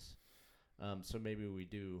serious. So maybe we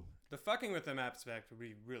do. The fucking with them aspect would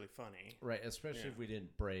be really funny. Right, especially if we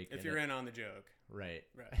didn't break. If you're in on the joke. Right.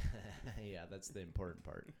 Yeah, that's the important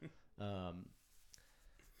part.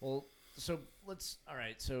 Well, so all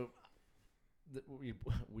right, so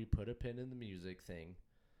we put a pin in the music thing.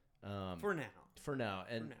 For now.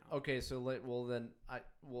 Okay, so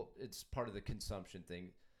it's part of the consumption thing.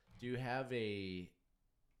 Do you have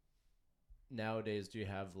nowadays,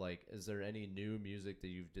 is there any new music that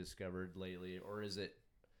you've discovered lately, or is it,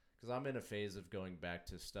 because I'm in a phase of going back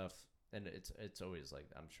to stuff, and it's always like,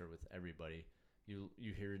 I'm sure with everybody, you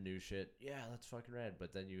hear new shit, yeah, that's fucking rad,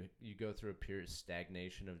 but then you go through a period of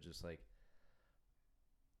stagnation of just like,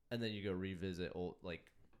 and then you go revisit old,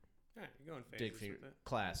 like, yeah, you go in phases with it.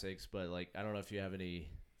 Classics, but like, I don't know if you have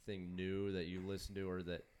anything new that you listen to or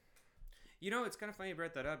that. It's kind of funny you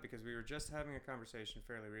brought that up, because we were just having a conversation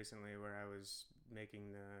fairly recently where I was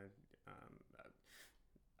making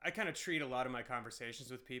I kind of treat a lot of my conversations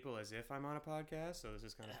with people as if I'm on a podcast, so this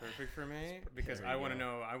is kind of perfect for me, because I want to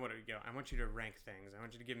know, I want you to rank things. I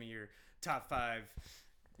want you to give me your top 5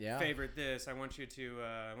 favorite this. I want you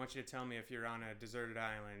to tell me if you're on a deserted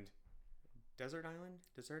island. Desert island?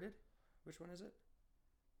 Deserted? Which one is it?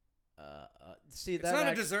 See, it's not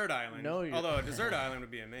a desert island. No, although a desert island would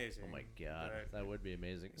be amazing. Oh my god, that would be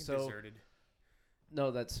amazing. So deserted. No,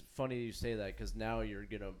 that's funny you say that, because now you're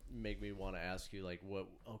gonna make me want to ask you like, what,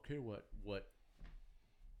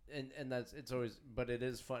 and it's always, but it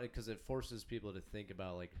is funny because it forces people to think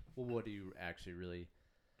about like, well, what do you actually really,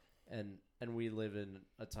 and we live in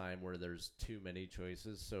a time where there's too many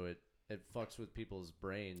choices, so it fucks with people's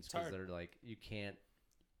brains because they're like, you can't.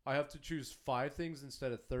 I have to choose 5 things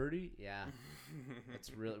instead of 30. Yeah, it's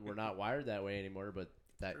really, we're not wired that way anymore. But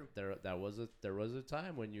there was a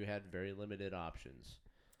time when you had very limited options.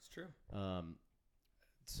 It's true.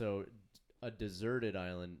 So a deserted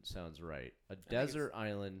island sounds right. A desert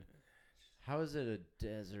island. How is it a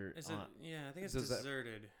desert? Yeah, I think it's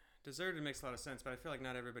deserted. Deserted makes a lot of sense, but I feel like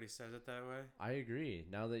not everybody says it that way. I agree.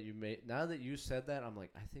 Now that you said that, I'm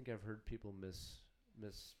like, I think I've heard people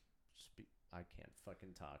misspeak. I can't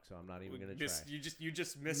fucking talk, so I'm not even gonna try. You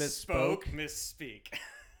just misspeak.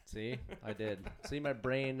 See, I did. See, my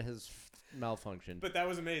brain has malfunctioned. But that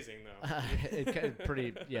was amazing,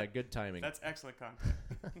 though. Good timing. That's excellent content.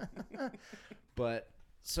 But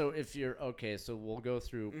so if you're okay, so we'll go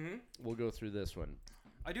through this one.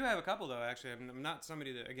 I do have a couple though. Actually, I'm not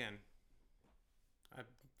somebody that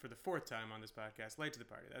for the fourth time on this podcast, late to the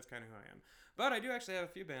party. That's kind of who I am. But I do actually have a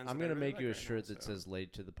few bands. I'm gonna make you a shirt that says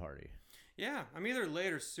 "late to the party." Yeah, I'm either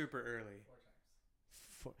late or super early.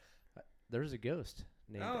 4 times. There's a ghost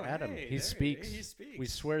named Adam. Hey, he speaks. He speaks. We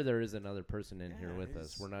swear there is another person in here with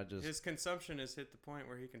us. We're not just. His consumption has hit the point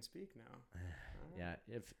where he can speak now.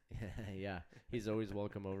 Yeah. He's always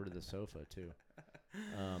welcome over to the sofa too.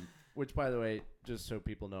 Which, by the way, just so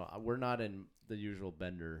people know, we're not in the usual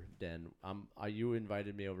Bender den. You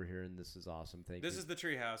invited me over here, and this is awesome. Thank you. This is the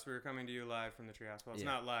Treehouse. We're coming to you live from the Treehouse. Well, it's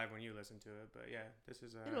not live when you listen to it, but yeah, this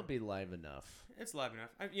is. It'll be live enough. It's live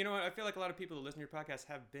enough. You know what? I feel like a lot of people that listen to your podcast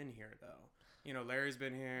have been here, though. Larry's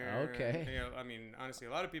been here. Okay. Honestly,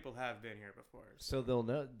 a lot of people have been here before. So they'll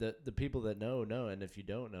know the people that know, and if you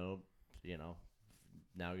don't know,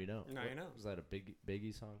 now you know. Now you know. Was that a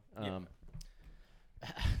Biggie song? Yeah.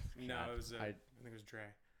 No, it was. I think it was Dre.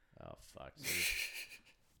 Oh fuck!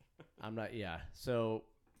 I'm not. Yeah. So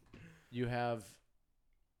you have.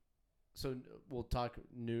 So we'll talk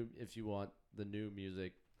new if you want the new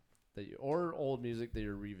music or old music that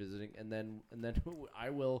you're revisiting, and then I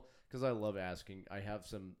will, because I love asking. I have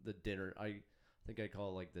the dinner. I think I call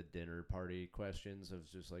it like the dinner party questions of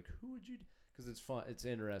just like, who would you? Because it's fun. It's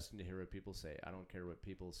interesting to hear what people say. I don't care what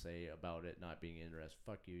people say about it not being interesting.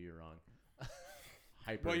 Fuck you. You're wrong.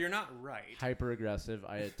 Well, you're not right. Hyper aggressive.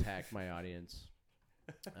 I attack my audience.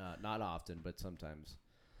 Not often, but sometimes.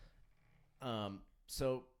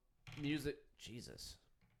 So music, Jesus,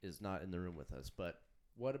 is not in the room with us. But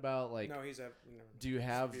what about like? No, do you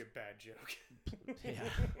have? This would be a bad joke.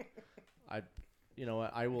 Yeah. You know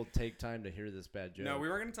what? I will take time to hear this bad joke. No, we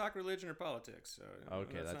were going to talk religion or politics. So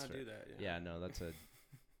okay, let's that's not fair. do that. Yeah, no, that's a.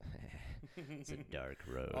 It's a dark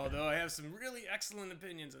road. Although I have some really excellent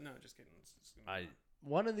opinions. No, just kidding.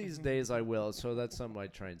 One of these days I will. So that's something I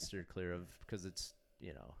try and steer clear of because it's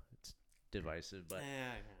it's divisive. But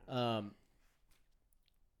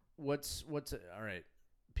what's all right?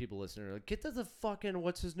 People listening are like, get to the fucking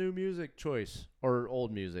what's his new music choice or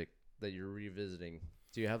old music that you're revisiting?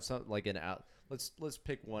 Do you have something like an out? Let's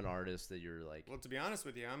pick one artist that you're like. Well, to be honest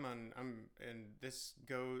with you, this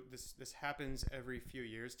happens every few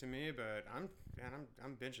years to me, but I'm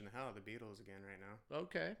binging the hell out of the Beatles again right now.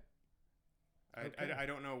 Okay. I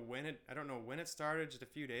don't know when it started, just a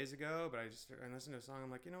few days ago, but I listened to a song. I'm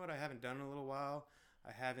like, you know what? I haven't done in a little while.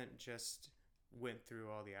 I haven't just went through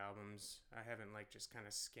all the albums. I haven't like just kind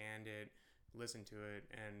of scanned it, listened to it,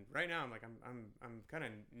 and right now I'm kind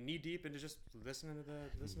of knee deep into just listening to the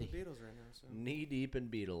Beatles right now. So knee deep in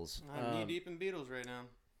Beatles. I'm knee deep in Beatles right now,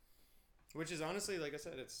 which is honestly, like I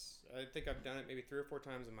said, I think I've done it maybe 3 or 4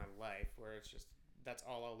 times in my life where it's just. That's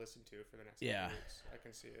all I'll listen to for the next couple weeks. I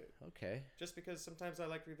can see it. Okay. Just because sometimes I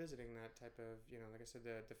like revisiting that type of, like I said,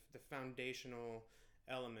 the foundational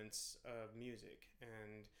elements of music.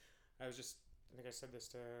 And I think I said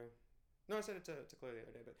this I said it to Claire the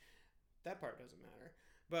other day, but that part doesn't matter.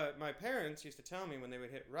 But my parents used to tell me when they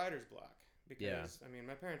would hit writer's block, because,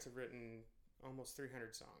 my parents have written almost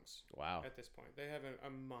 300 songs. Wow. At this point. They have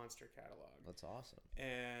a monster catalog. That's awesome.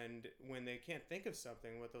 And when they can't think of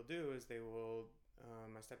something, what they'll do is they will...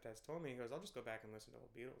 my stepdad's told me, he goes, I'll just go back and listen to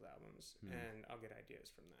old Beatles albums and I'll get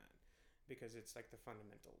ideas from that, because it's like the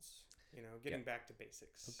fundamentals, getting back to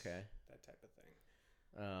basics. Okay. That type of thing.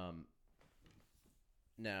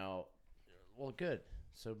 Now, well, good.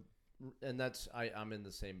 So, and that's, I'm in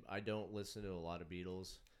the same, I don't listen to a lot of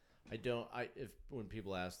Beatles. When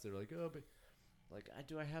people ask, they're like, oh, but like,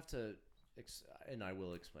 do I have to, and I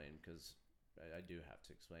will explain, because I do have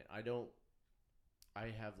to explain. I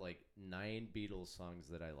have like 9 Beatles songs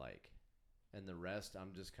that I like, and the rest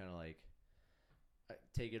I'm just kind of like,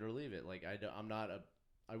 take it or leave it. Like I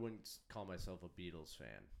wouldn't call myself a Beatles fan.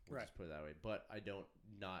 We'll just put it that way. But I don't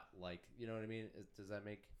not like, you know what I mean? Does that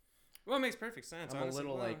make? Well, it makes perfect sense. I'm honestly, a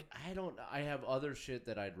little like, I have other shit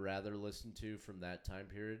that I'd rather listen to from that time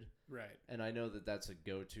period. Right. And I know that that's a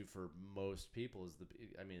go-to for most people.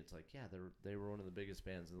 It's like, yeah, they were one of the biggest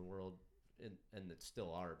bands in the world, and it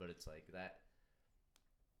still are. But it's like that.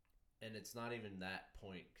 and it's not even that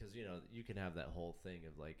point, because you can have that whole thing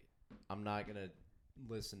of like, I'm not gonna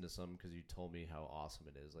listen to something because you told me how awesome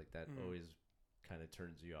it is. Like that always kind of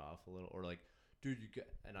turns you off a little, or like, dude,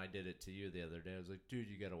 and I did it to you the other day. I was like, dude,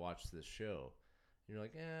 you got to watch this show. And you're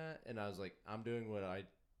like, and I was like, I'm doing what I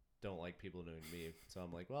don't like people doing to me. So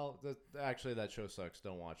I'm like, well, actually that show sucks.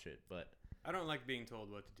 Don't watch it. But I don't like being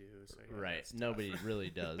told what to do. So yeah, right, nobody really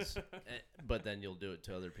does. But then you'll do it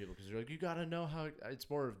to other people because you're like, you got to know how. It's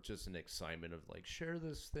more of just an excitement of like, share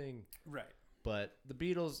this thing. Right. But the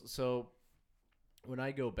Beatles. So when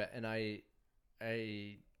I go back, and I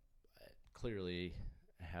clearly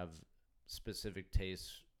have specific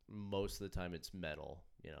tastes. Most of the time it's metal.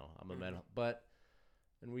 I'm a metal,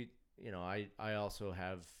 and we, I also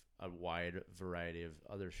have a wide variety of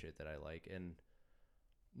other shit that I like. And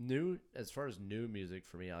as far as new music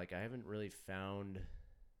for me, like I haven't really found.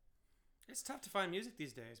 It's tough to find music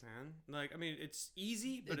these days, man. Like, I mean, it's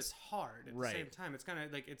easy, but it's hard at the same time. It's kind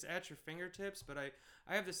of like it's at your fingertips, but I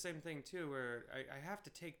have the same thing too, where I have to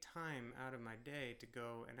take time out of my day to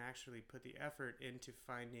go and actually put the effort into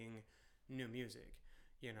finding new music.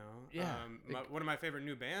 Yeah. One of my favorite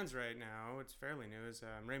new bands right now, it's fairly new, is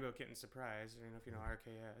Rainbow Kitten Surprise. I don't know if you know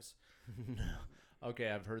RKS. No. Okay,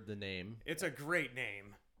 I've heard the name. It's a great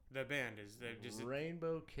name. The band is just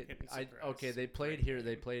Rainbow Kitten. Surprise. They played here.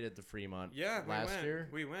 They played at the Fremont. Yeah, last year.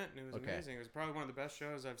 We went, and it was amazing. It was probably one of the best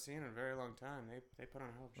shows I've seen in a very long time. They put on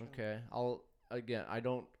a hell of a show. Okay,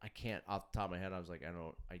 I can't off the top of my head. I was like,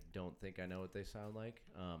 I don't think I know what they sound like.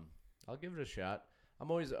 I'll give it a shot.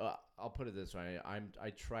 I'm always. I'll put it this way. I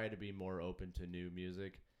try to be more open to new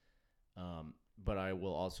music. But I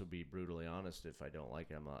will also be brutally honest. If I don't like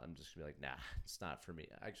it, I'm just gonna be like, nah, it's not for me.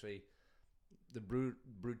 Actually, the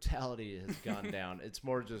brutality has gone down. It's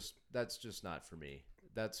more just that's just not for me.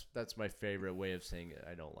 That's my favorite way of saying it.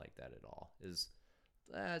 I don't like that at all.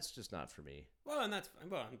 That's just not for me. Well, and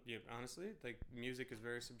honestly, like music is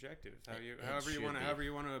very subjective. However you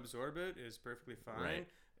want to absorb it is perfectly fine. Right.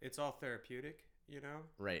 It's all therapeutic,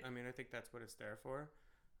 Right. I mean, I think that's what it's there for.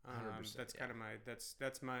 100%, that's kind of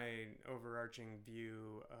that's my overarching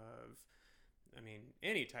view of, I mean,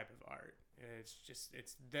 any type of art.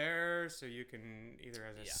 It's there so you can either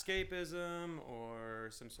as escapism or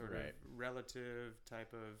some sort of relative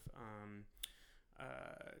type of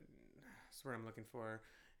that's what I'm looking for.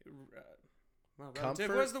 Well, relative.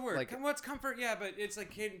 Comfort? What's the word? Like, what's comfort? Yeah, but it's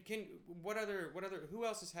like what other who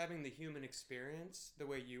else is having the human experience the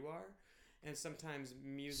way you are? And sometimes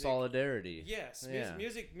music solidarity. Yes, yeah.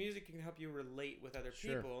 music can help you relate with other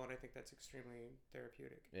people, and I think that's extremely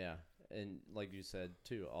therapeutic. Yeah, and like you said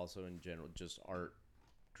too, also in general, just art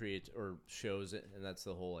creates or shows it, and that's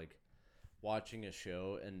the whole like watching a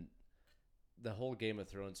show and the whole Game of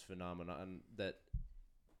Thrones phenomenon that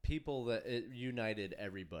people that it united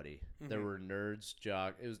everybody. Mm-hmm. There were nerds,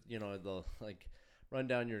 jock. It was the like run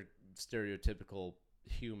down your stereotypical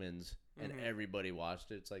humans. And everybody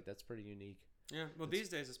watched it. It's like, that's pretty unique. Yeah, well, these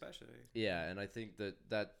days especially. Yeah, and I think that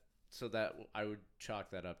I would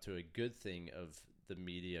chalk that up to a good thing of the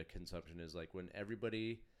media consumption is like when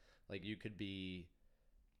everybody, like you could be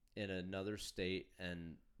in another state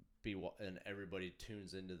and everybody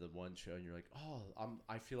tunes into the one show and you're like, oh,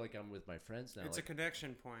 I feel like I'm with my friends now. It's like, a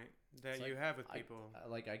connection point that you have with people.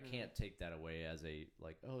 I can't take that away as a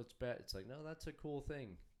like, oh, it's bad. It's like, no, that's a cool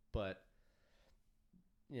thing, but.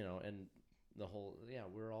 And the whole,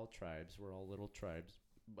 we're all tribes. We're all little tribes.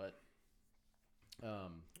 But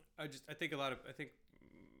I think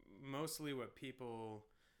mostly what people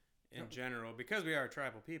in general, because we are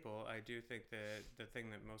tribal people, I do think that the thing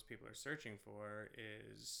that most people are searching for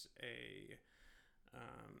is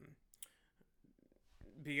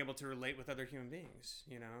being able to relate with other human beings.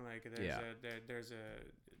 Like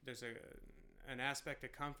there's an aspect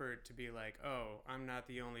of comfort to be like, oh, I'm not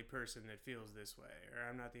the only person that feels this way, or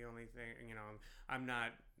I'm not the only thing,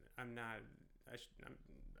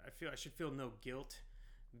 I should feel no guilt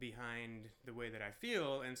behind the way that I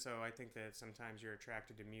feel. And so I think that sometimes you're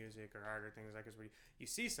attracted to music or art or things like this where you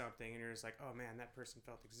see something and you're just like, oh man, that person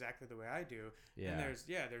felt exactly the way I do. Yeah. And there's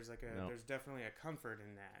definitely a comfort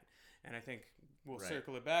in that. And I think we'll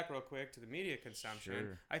circle it back real quick to the media consumption.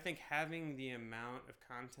 Sure. I think having the amount of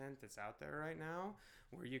content that's out there right now,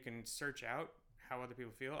 where you can search out how other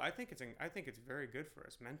people feel, I think it's very good for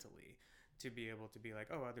us mentally to be able to be like,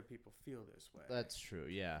 oh, other people feel this way. That's true.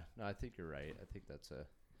 Yeah. No, I think you're right. I think that's a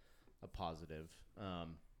positive.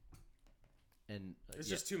 And it's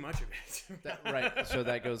just too much of it. Right. So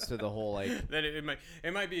that goes to the whole like that it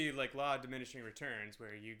might be like law of diminishing returns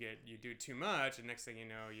where you do too much and next thing you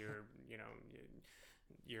know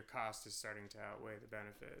your cost is starting to outweigh the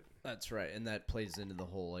benefit. That's right, and that plays into the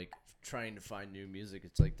whole like trying to find new music.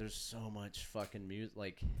 It's like there's so much fucking music,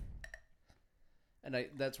 like, and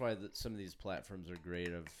that's why some of these platforms are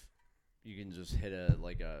great. Of you can just hit a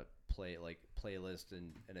playlist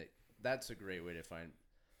and it that's a great way to find.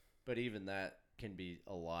 But even that can be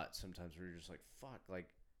a lot sometimes where you're just like fuck, like,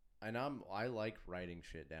 and I like writing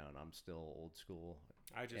shit down. I'm still old school.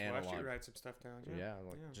 I just analog. watched you write some stuff down. Yeah,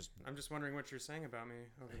 just I'm just wondering what you're saying about me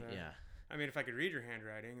over there. yeah. I mean, if I could read your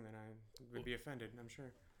handwriting, then I would be offended, I'm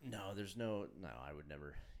sure. No, I would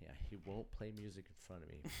never. Yeah, he won't play music in front of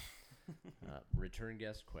me. Return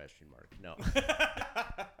guest question mark. No.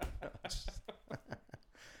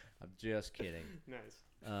 I'm just kidding. Nice.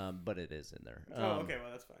 But it is in there. Okay,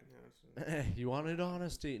 well that's fine. Yeah, you wanted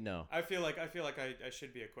honesty? No. I feel like I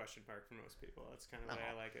should be a question mark for most people. That's kind of the way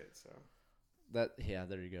I like it. So.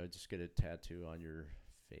 There you go. Just get a tattoo on your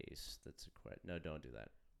face. That's a question. No, don't do that.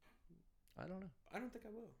 I don't know. I don't think I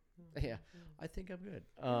will. Yeah, I think I'm good.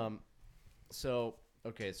 So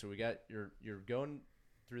we got you're going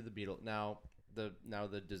through the Beatles now. The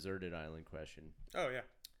deserted island question. Oh yeah.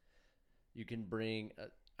 You can bring.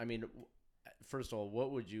 First of all,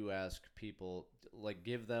 what would you ask people? Like,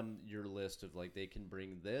 give them your list of like they can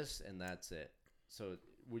bring this and that's it. So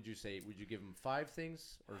would you give them 5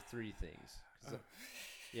 things or 3 things?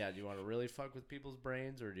 Yeah. Do you want to really fuck with people's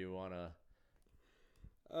brains or do you want to?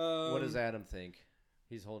 What does Adam think?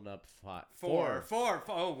 He's holding up 4.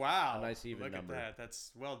 Oh wow! A nice even number. number. Look at that.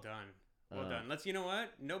 That's well done. Well done. You know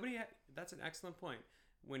what? That's an excellent point.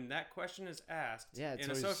 When that question is asked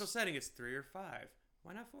in a social setting, it's 3 or 5.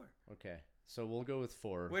 Why not 4? Okay, so we'll go with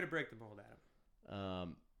 4. Way to break the mold,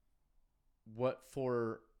 Adam. What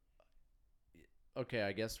 4? Okay,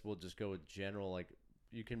 I guess we'll just go with general. Like,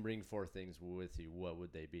 you can bring 4 things with you. What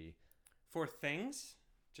would they be? 4 things?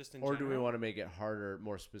 Just in or general? Do we want to make it harder,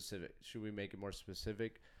 more specific? Should we make it more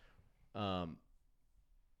specific? But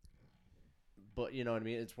you know what I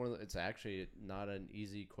mean. It's actually not an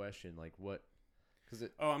easy question. Like what?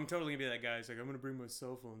 I'm totally gonna be that guy. It's like I'm gonna bring my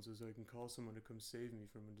cell phone so I can call someone to come save me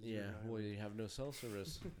from a disease. Yeah. Well, you have no cell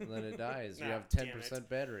service, and then it dies. Nah, you have 10%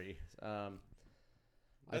 battery.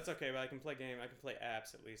 That's okay, but I can play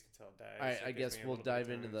apps at least until it dies. All right, I guess we'll dive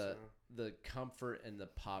into the comfort and the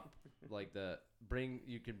pop, like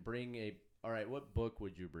you could bring a. All right, what book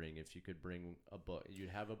would you bring if you could bring a book? You'd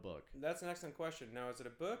have a book. That's an excellent question. Now, is it a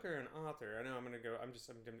book or an author? I know I'm gonna go.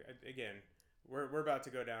 Again, we're about to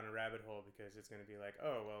go down a rabbit hole because it's gonna be like,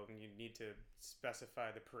 oh well, you need to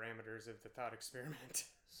specify the parameters of the thought experiment.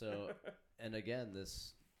 So, and again,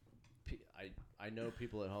 I know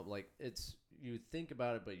people at home you think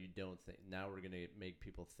about it, but you don't think. Now we're going to make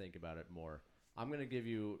people think about it more. I'm going to give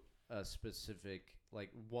you a specific,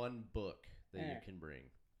 one book that you can bring.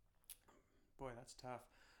 Boy, that's tough.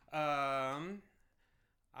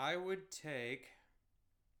 I would take...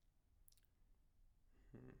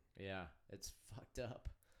 Yeah, it's fucked up.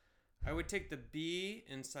 I would take the Bee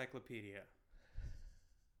Encyclopedia.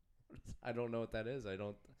 I don't know what that is. I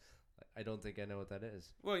don't think I know what that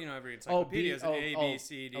is. Well, every encyclopedia is an A, B,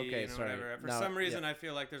 C, D, whatever. For some reason, I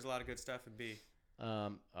feel like there's a lot of good stuff in B.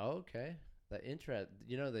 Okay.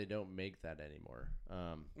 They don't make that anymore.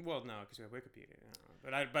 Well, no, because we have Wikipedia.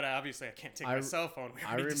 But obviously, I can't take my cell phone.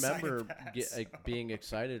 I remember being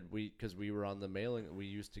excited because we were on the mailing. We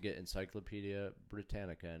used to get Encyclopedia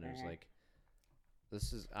Britannica, and it was like,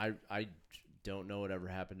 this is I don't know whatever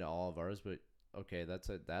happened to all of ours, but okay, that's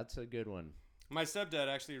a good one. My stepdad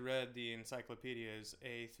actually read the encyclopedias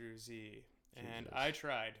A through Z, and I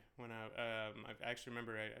tried when I actually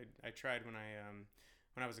remember I tried when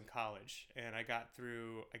I was in college, and I got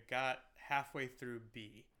halfway through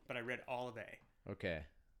B, but I read all of A. Okay,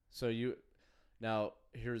 so now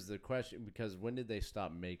here's the question: because when did they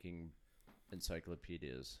stop making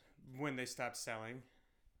encyclopedias? When they stopped selling.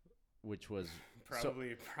 Which was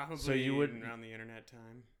probably so you would around the internet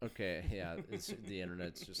time. Okay, yeah, the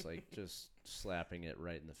internet's just slapping it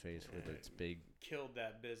right in the face with its big. Killed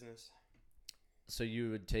that business. So you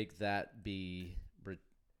would take that B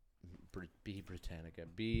Britannica,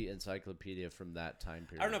 B Encyclopedia from that time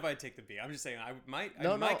period. I don't know if I'd take the B. I'm just saying I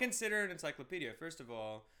might consider an encyclopedia. First of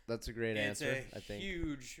all, that's a great answer. I think it's a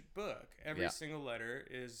huge book. Every single letter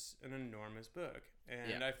is an enormous book,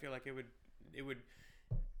 and I feel like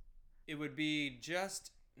it would be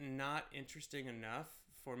just not interesting enough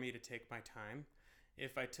for me to take my time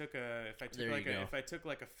if I took a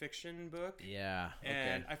fiction book. Yeah.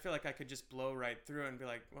 And I feel like I could just blow right through it and be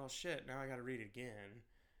like, well, shit, now I got to read it again.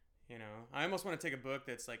 I almost want to take a book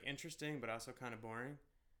that's interesting but also kind of boring.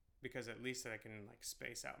 because at least I can like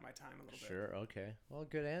space out my time a little bit. Sure. Okay. Well,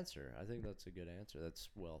 good answer. I think that's a good answer. That's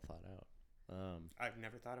well thought out. I've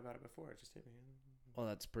never thought about it before. It just hit me. Well,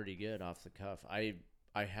 that's pretty good off the cuff. I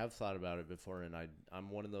have thought about it before, and I'm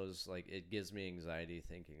one of those, like, it gives me anxiety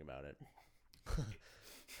thinking about it.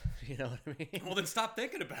 You know what I mean? Well, then stop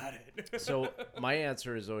thinking about it. So my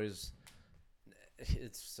answer is always,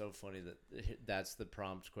 it's so funny that that's the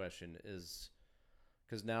prompt question, is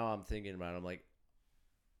because now I'm thinking about it, I'm like,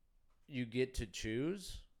 you get to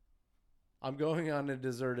choose? I'm going on a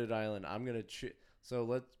deserted island. I'm going to choose.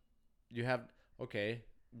 So okay,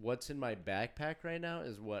 what's in my backpack right now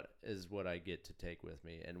is what I get to take with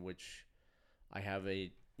me, and which I have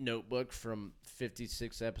a notebook from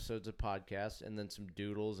 56 episodes of podcasts, and then some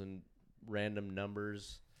doodles and random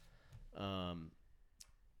numbers.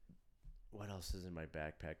 What else is in my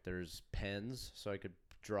backpack? There's pens, so I could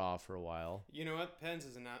draw for a while. You know what? Pens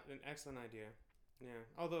is an excellent idea. Yeah.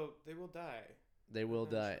 Although they will die. They will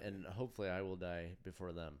die, and hopefully I will die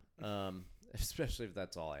before them. Especially if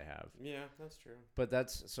that's all I have. Yeah, that's true. But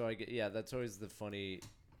that's always the funny.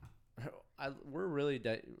 We're really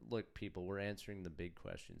look, people. We're answering the big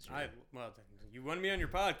questions here. You want me on your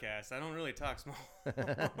podcast? I don't really talk small.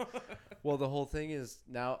 Well, the whole thing is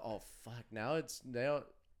now. Oh fuck! Now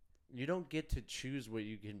you don't get to choose what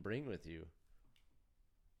you can bring with you.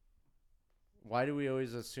 Why do we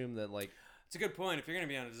always assume that, like? It's a good point. If you're gonna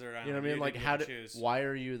be on a desert island, you know what I mean? Like, why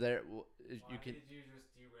are you there? Why did you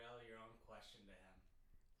just derail your own question to him?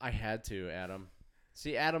 I had to, Adam.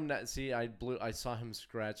 See, Adam. I saw him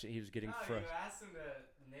scratch. He was getting frustrated. You asked him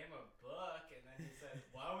to name a book, and then he said,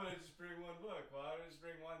 "Why would I just bring one book? Why would I just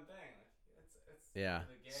bring one thing?" Like, it's yeah.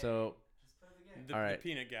 The game. So just play the game. All right. The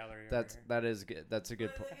peanut gallery. That is good. That's a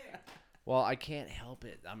good point. Well, I can't help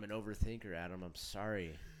it. I'm an overthinker, Adam. I'm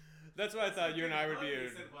sorry. That's why I thought you and I would be. He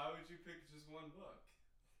said, "Why would you pick just one book?"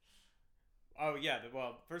 Oh yeah.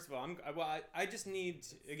 Well, first of all, I just need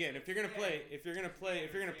if you're gonna play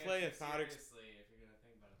a thought.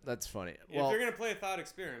 That's funny. If you're gonna play a thought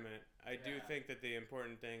experiment, I do think that the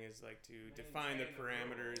important thing is like to define the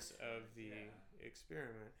parameters of the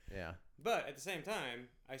experiment. Yeah. But at the same time,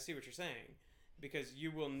 I see what you're saying, because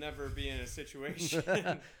you will never be in a situation.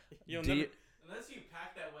 Unless you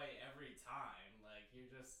pack that way every time, like you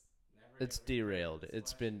just never. It's derailed.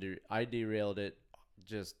 It's been. I derailed it.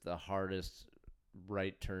 Just the hardest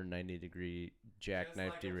right turn 90-degree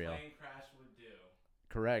jackknife derail. Just like a plane crash would do.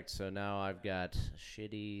 Correct. So now I've got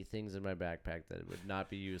shitty things in my backpack that would not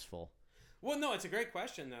be useful. Well, no, it's a great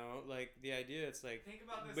question though. Like the idea, it's like think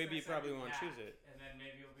about this, maybe you probably won't choose it, and then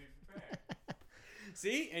maybe you'll be prepared.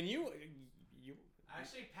 See, and you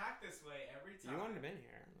actually pack this way every time. You wanted him in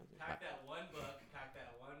here. Pack that one book, pack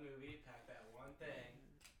that one movie, pack that one thing.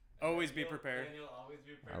 Always be prepared. And you'll always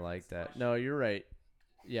be prepared. I like that. No, you're right.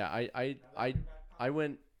 Yeah, I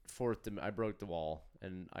went fourth. I broke the wall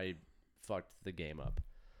and I fucked the game up.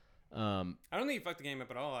 I don't think you fucked the game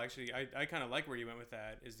up at all. Actually, I kind of like where you went with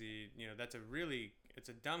that. It's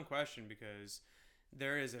a dumb question, because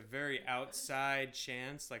there is a very outside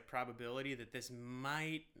chance, like probability, that this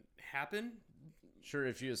might happen. Sure,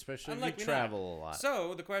 especially if you travel a lot.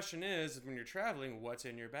 So the question is, when you're traveling, what's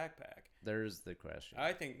in your backpack? There's the question.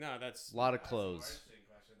 I think that's a lot of clothes. That's a more interesting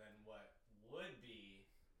question than what would be.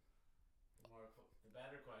 The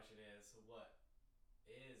better question is, what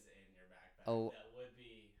is in your backpack that would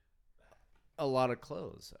be that? A lot of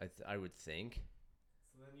clothes, I would think.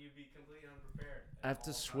 So then you'd be completely unprepared. I have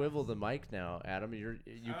to swivel the mic now, Adam. You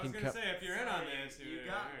I was gonna say, if you're in on this, you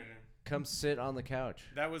got me. Come sit on the couch.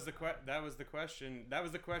 That was the question. That was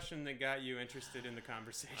the question that got you interested in the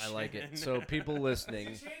conversation. I like it. So people listening.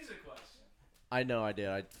 You changed the question. I know I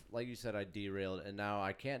did. Like you said, I derailed, and now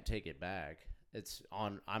I can't take it back. It's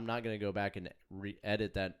on. I'm not gonna go back and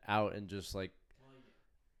edit that out and just like.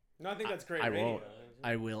 No, I think that's great. I won't.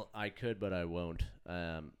 I will. I could, but I won't.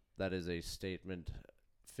 That is a statement.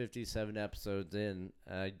 57 episodes in,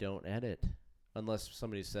 I don't edit unless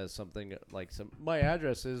somebody says something like my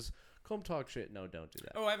address is. Come talk shit. No, don't do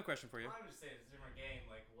that. Oh, I have a question for you. I'm just saying it's a different game.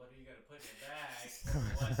 Like, what are you gonna put in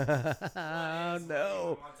your bag? What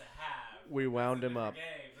no. Want to have? We wound him up.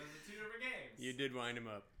 Games. Those are two different games. You did wind him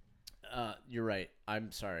up. You're right.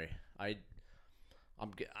 I'm sorry.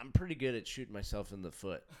 I'm pretty good at shooting myself in the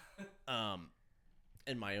foot,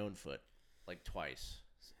 in my own foot, like twice.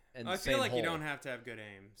 And I feel like you don't have to have good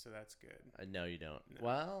aim, so that's good. No, you don't. No.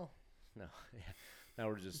 Well, no. Yeah. Now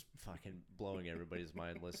we're just fucking blowing everybody's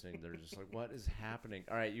mind listening. They're just like, what is happening?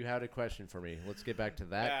 All right, you had a question for me. Let's get back to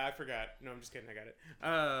that. Yeah, I forgot. No, I'm just kidding. I got it.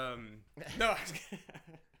 No.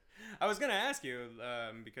 I was gonna ask you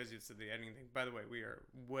because you said the editing thing. By the way, we are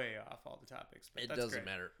way off all the topics. But It that's doesn't great.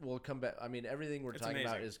 matter. We'll come back. I mean, everything we're talking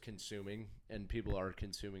about is consuming, and people are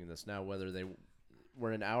consuming this now. Whether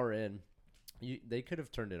we're an hour in, they could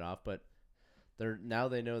have turned it off, but now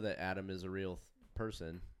they know that Adam is a real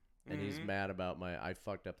person, and he's mad about I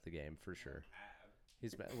fucked up the game for sure.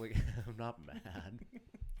 He's mad. Like, I'm not mad.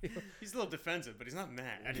 He's a little defensive, but he's not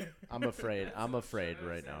mad. I'm afraid. I'm afraid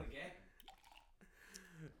right now.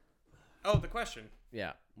 Oh, the question.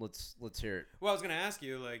 Yeah, let's hear it. Well, I was gonna ask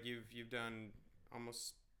you, like, you've done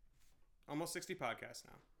almost 60 podcasts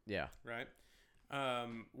now. Yeah. Right.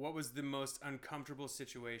 What was the most uncomfortable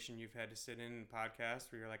situation you've had to sit in a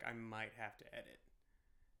podcast where you're like, I might have to edit?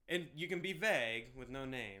 And you can be vague with no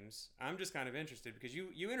names. I'm just kind of interested because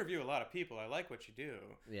you interview a lot of people. I like what you do.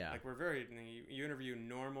 Yeah. Like you interview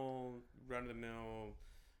normal, run-of-the-mill,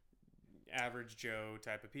 average Joe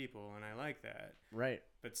type of people, and I like that. Right.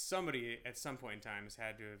 But somebody at some point in time has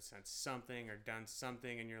had to have said something or done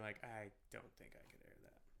something, and you're like, I don't think I could air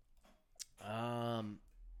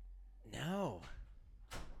that. No.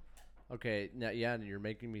 Okay. Now, yeah, you're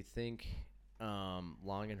making me think.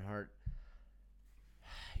 Long and hard.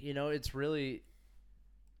 You know, it's really.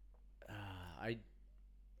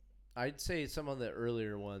 I'd say some of the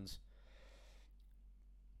earlier ones.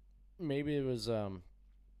 Maybe it was. I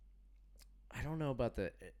don't know about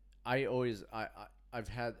the. I've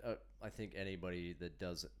had. I think anybody that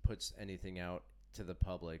puts anything out to the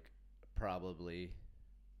public, probably,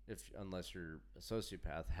 unless you're a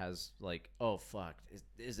sociopath, has like, oh fuck,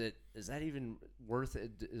 is that even worth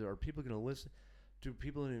it? Are people gonna listen? Do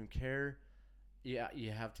people even care? Yeah, you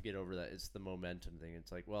have to get over that. It's the momentum thing.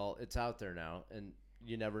 It's like, well, it's out there now, and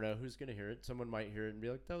you never know who's gonna hear it. Someone might hear it and be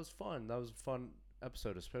like, that was fun. That was a fun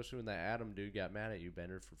episode, especially when that Adam dude got mad at you,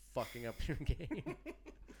 Bender, for fucking up your game.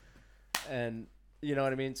 And you know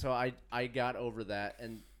what I mean? So I got over that,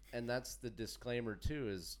 and that's the disclaimer too,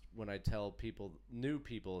 is when I tell people, new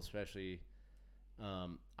people especially,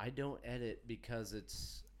 I don't edit because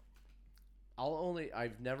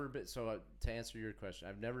I've never been, so to answer your question,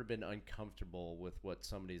 I've never been uncomfortable with what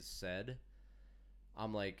somebody's said.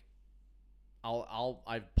 I'm like,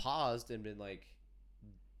 I've paused and been like,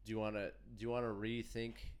 do you want to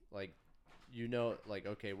rethink, like, like,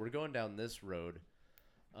 okay, we're going down this road.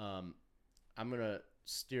 I'm going to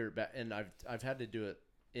steer it back. And I've had to do it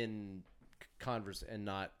in converse and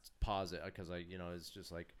not pause it because it's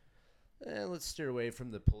just like, let's steer away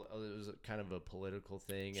from it was kind of a political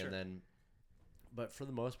thing. Sure. And then, but for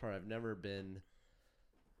the most part,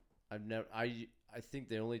 I think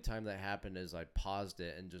the only time that happened is I paused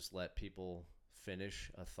it and just let people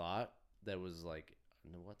finish a thought that was like,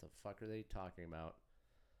 what the fuck are they talking about?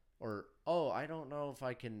 Or, oh, I don't know if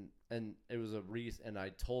I can, and it was and I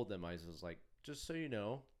told them, I was like, just so you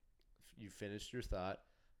know, if you finished your thought,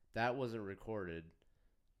 that wasn't recorded.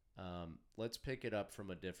 Let's pick it up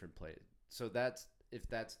from a different place. So that's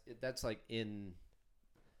like in,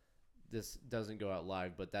 this doesn't go out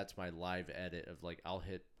live, but that's my live edit of like, I'll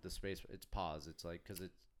hit the space, it's pause. It's like, cause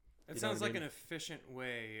it's, it sounds like an efficient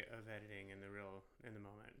way of editing in the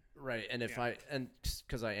moment. Right. And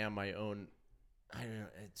cause I am my own, I don't know,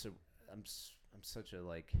 I'm such a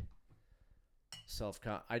like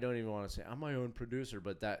I don't even want to say I'm my own producer,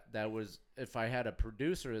 but that was, if I had a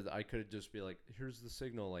producer, I could just be like, here's the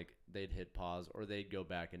signal, like they'd hit pause or they'd go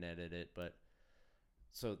back and edit it. But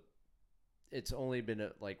so it's only been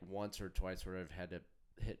like once or twice where I've had to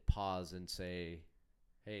hit pause and say,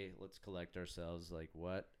 hey, let's collect ourselves. Like,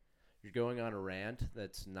 what? You're going on a rant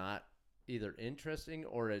that's not either interesting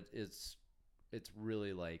or it's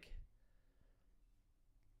really like,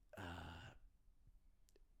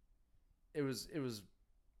 it was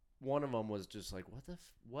one of them was just like,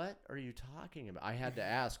 what are you talking about? I had to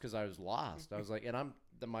ask because I was lost. I was like, and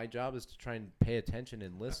my job is to try and pay attention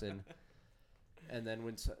and listen. And then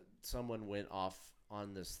when someone went off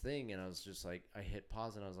on this thing, and I was just like, I hit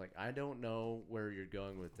pause and I was like, I don't know where you're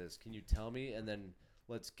going with this. Can you tell me? And then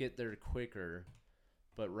let's get there quicker.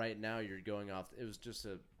 But right now you're going off. It was just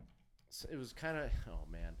it was kind of, oh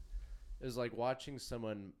man, it was like watching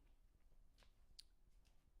someone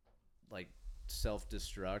like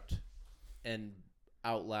self-destruct and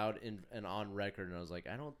out loud and on record, and I was like,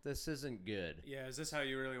 this isn't good. Yeah, is this how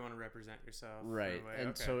you really want to represent yourself? Right. And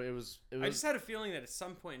okay. So it was I just had a feeling that at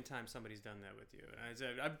some point in time somebody's done that with you, and I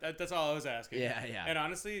said, that's all I was asking. Yeah. And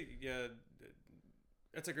honestly, yeah,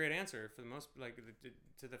 that's a great answer for the most, like,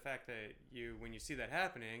 to the fact that when you see that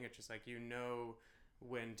happening, it's just like,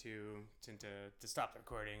 when to stop the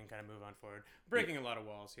recording and kind of move on forward. Breaking a lot of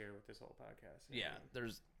walls here with this whole podcast.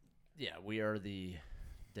 Yeah, we are the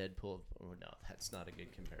Deadpool. Oh no, that's not a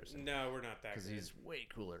good comparison. No, we're not that. Because he's way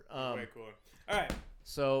cooler. Way cooler. All right.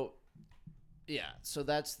 So, yeah. So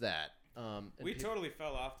that's that. We totally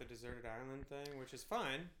fell off the deserted island thing, which is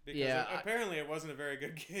fine because apparently it wasn't a very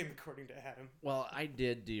good game according to Adam. Well, I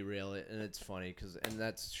did derail it, and it's funny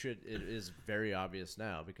it is very obvious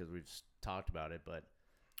now because we've talked about it, but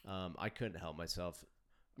I couldn't help myself.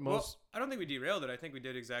 I don't think we derailed it. I think we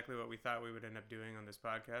did exactly what we thought we would end up doing on this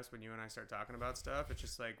podcast. When you and I start talking about stuff, it's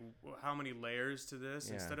just like, how many layers to this?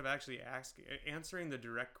 Yeah. Instead of actually answering the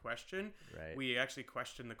direct question, right, we actually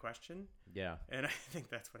question the question. Yeah. And I think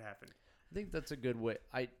that's what happened. I think that's a good way.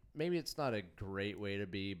 Maybe it's not a great way to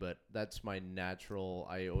be, but that's my natural.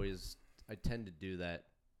 I tend to do that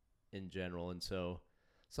in general. And so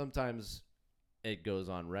sometimes it goes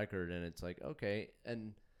on record and it's like, okay.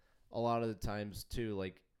 And a lot of the times too,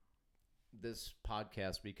 like, this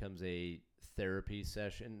podcast becomes a therapy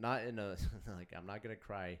session, not in a like, I'm not gonna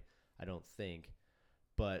cry, I don't think,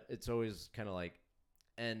 but it's always kind of like,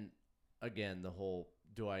 and again, the whole,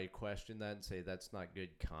 do I question that and say that's not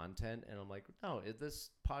good content? And I'm like, no,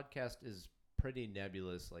 this podcast is pretty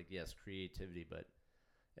nebulous. Like, yes, creativity, but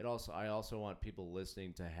I also want people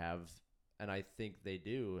listening to have, and I think they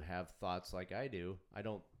do have thoughts like I do. I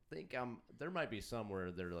don't think there might be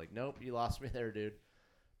somewhere they're like, nope, you lost me there, dude.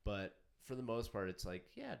 But for the most part, it's like,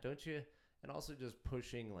 yeah, don't you? And also just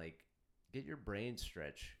pushing, like, get your brain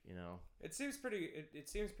stretch, you know? It seems pretty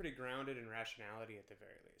grounded in rationality at the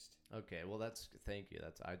very least. Okay, well, thank you.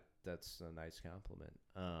 That's a nice compliment.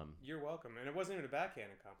 You're welcome. And it wasn't even a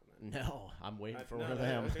backhanded compliment. No, I'm waiting for one of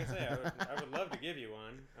them. I was going to say, I would love to give you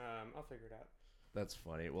one. I'll figure it out. That's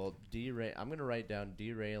funny. Well, I'm going to write down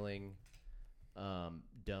derailing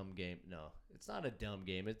dumb game. No, it's not a dumb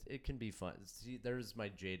game. It can be fun. See, there's my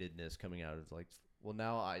jadedness coming out of, like, well,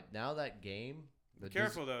 now that game. Be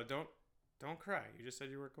careful though. Don't cry. You just said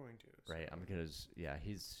you weren't going to. So. Right. I'm gonna. Yeah.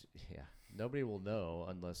 Nobody will know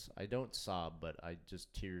unless I don't sob, but I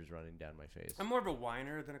just tears running down my face. I'm more of a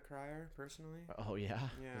whiner than a crier, personally. Oh yeah.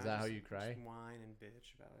 Yeah. Is that how you cry? Just whine and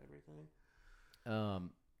bitch about everything.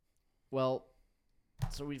 Well,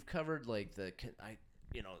 so we've covered, like,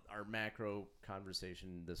 our macro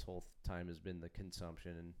conversation this whole time has been the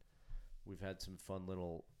consumption, and we've had some fun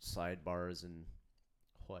little sidebars and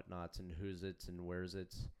whatnots and who's it's and where's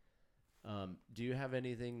it's. Do you have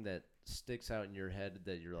anything that sticks out in your head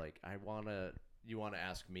that you're like, you want to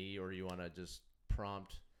ask me, or you want to just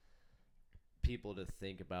prompt people to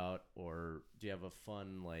think about, or do you have a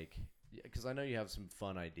fun, like, because I know you have some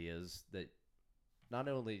fun ideas that not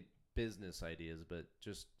only business ideas, but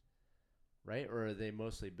just, right? Or are they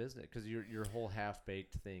mostly business? Because your whole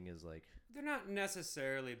half-baked thing is like... They're not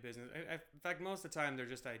necessarily business. In fact, most of the time, they're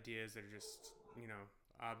just ideas that are just,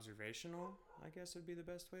 observational, I guess would be the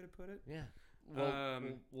best way to put it. Yeah. Well,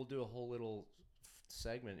 we'll do a whole little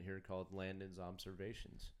segment here called Landon's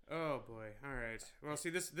Observations. Oh, boy. All right. Well,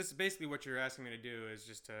 see, this is basically what you're asking me to do, is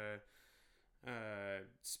just to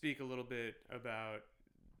speak a little bit about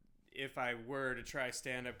if I were to try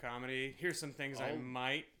stand-up comedy. Here's some things I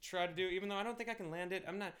might try to do, even though I don't think I can land it.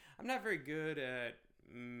 I'm not very good at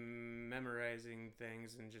memorizing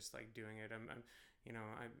things and just, like, doing it.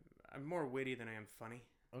 I'm more witty than I am funny.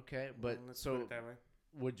 Okay, but let's put it that way.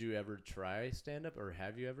 Would you ever try stand-up, or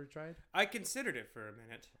have you ever tried? I considered it for a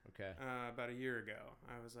minute. Okay. About a year ago,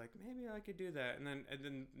 I was like, maybe I could do that, and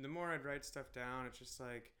then the more I'd write stuff down, it's just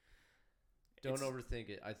like. Don't overthink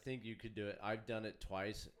it. I think you could do it. I've done it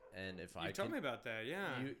twice, and if you told me about that, yeah.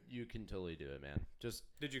 You can totally do it, man. Just.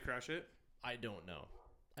 Did you crush it? I don't know.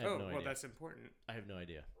 I have no idea. Well, that's important. I have no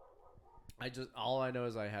idea. All I know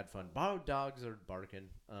is I had fun. Dogs are barking.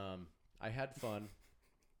 I had fun.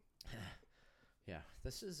 Yeah,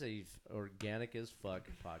 this is a organic as fuck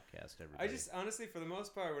podcast, everybody. I just, honestly, for the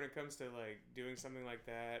most part, when it comes to, like, doing something like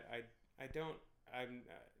that,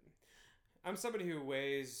 I'm somebody who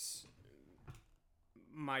weighs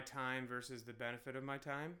my time versus the benefit of my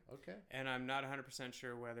time. Okay. And I'm not 100%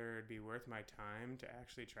 sure whether it'd be worth my time to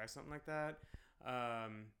actually try something like that.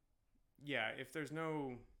 Yeah, if there's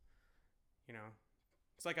no,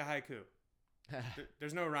 it's like a haiku.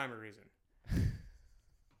 There's no rhyme or reason.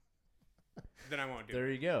 Then I won't do it.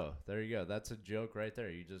 There you go. That's a joke right there.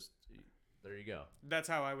 There you go. That's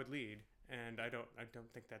how I would lead. And I don't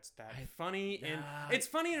think that's that funny. It's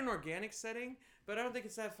funny in an organic setting, but I don't think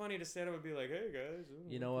it's that funny to stand up and be like, "Hey guys."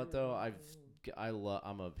 You know what though?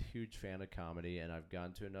 I'm a huge fan of comedy, and I've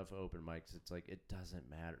gone to enough open mics. It's like, it doesn't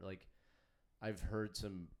matter. Like, I've heard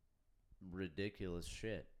some ridiculous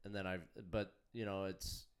shit, and then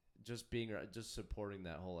it's just supporting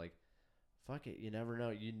that whole, like, fuck it. You never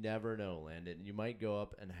know. You never know, Landon. You might go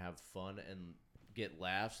up and have fun, and get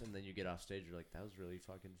laughs, and then you get off stage, you're like, that was really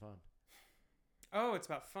fucking fun. Oh, it's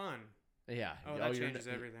about fun. Yeah. Oh, that changes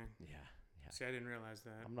everything. Yeah. See, I didn't realize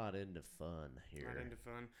that. I'm not into fun here. Not into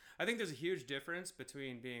fun. I think there's a huge difference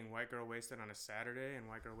between being white girl wasted on a Saturday and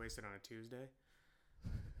white girl wasted on a Tuesday.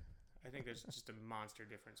 I think there's just a monster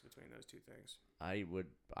difference between those two things. I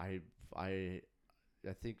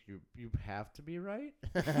think you have to be right.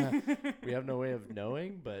 We have no way of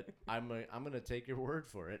knowing, but I'm gonna take your word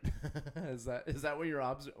for it. Is that what your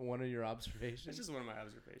one of your observations? It's just one of my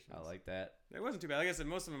observations. I like that. It wasn't too bad. Like I said,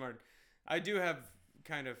 most of them are. I do have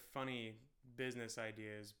kind of funny business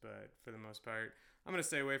ideas, but for the most part, I'm gonna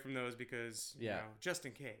stay away from those because you know, just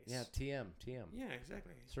in case. Yeah, TM. Yeah,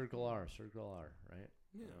 exactly. Circle R, right?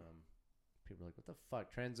 Yeah. People are like, what the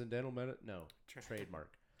fuck? Transcendental meta? No,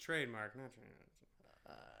 trademark. Trademark, not trademark.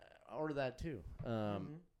 Or that too.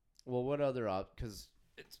 Well, what other because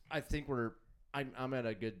I think I'm at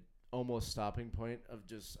a good almost stopping point of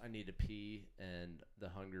just I need to pee and the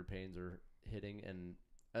hunger pains are hitting and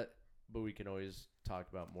but we can always talk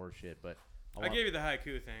about more shit. But I gave you the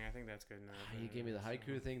haiku thing. I think that's good enough. You gave me the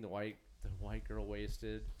haiku thing, the white girl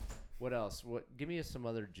wasted. What else? Give me some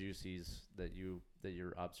other juicies that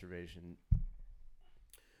your observation.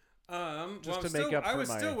 I was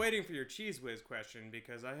still waiting for your cheese whiz question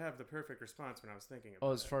because I have the perfect response when I was thinking about it.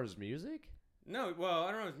 Oh, as far as music? No, well,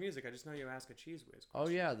 I don't know if it's music. I just know you ask a cheese whiz question. Oh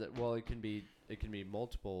yeah, it can be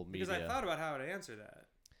multiple media. Because I thought about how to answer that.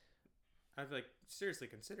 I've seriously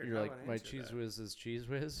considered. You're like, my cheese whiz is cheese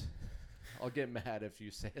whiz. I'll get mad if you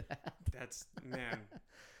say that. That's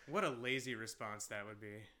what a lazy response that would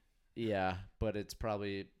be. Yeah, but it's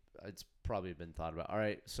probably been thought about. All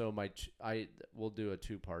right, so we'll do a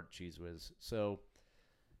 2-part cheese whiz. So,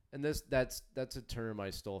 and that's a term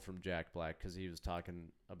I stole from Jack Black because he was talking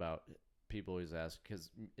about people always ask because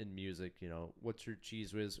in music, what's your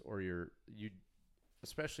cheese whiz or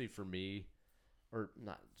especially for me, or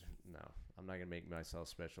not. No, I'm not gonna make myself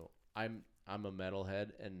special. I'm a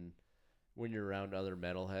metalhead, and when you're around other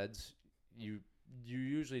metalheads, you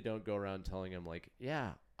usually don't go around telling them like,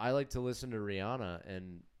 yeah, I like to listen to Rihanna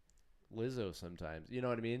and Lizzo sometimes. You know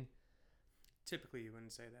what I mean? Typically, you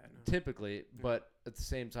wouldn't say that. No. Typically, but at the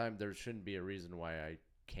same time, there shouldn't be a reason why I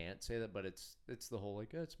can't say that. But it's the whole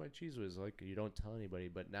it's my cheese whiz. Like you don't tell anybody.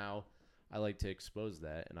 But now I like to expose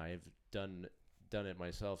that, and I've done it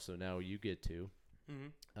myself. So now you get to.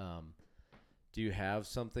 Mm-hmm. Do you have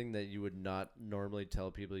something that you would not normally tell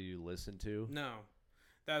people you listen to? No.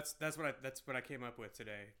 That's what I came up with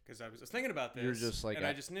today because I was thinking about this. You're just like, and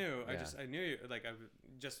I just knew I knew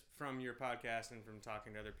just from your podcast and from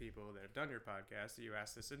talking to other people that have done your podcast that you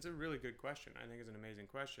asked this. It's a really good question. I think it's an amazing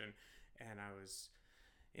question. And I was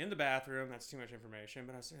in the bathroom. That's too much information.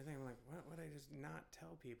 But I was thinking, like, what would I just not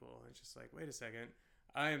tell people? It's just like, wait a second.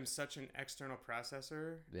 I am such an external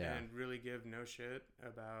processor and really give no shit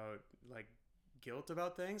about guilt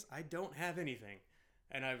about things. I don't have anything,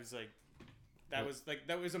 and I was like.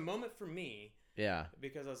 That was a moment for me. Yeah.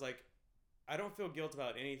 Because I was like, I don't feel guilt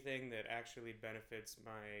about anything that actually benefits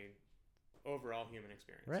my overall human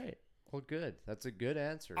experience. Right. Well, good. That's a good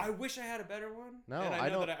answer. I wish I had a better one. No, and I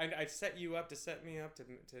don't. That I set you up to set me up to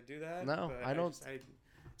do that. No, but I don't.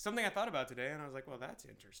 Something I thought about today, and I was like, well, that's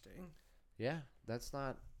interesting. Yeah, that's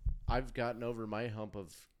not. I've gotten over my hump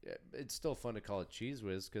of. It's still fun to call it cheese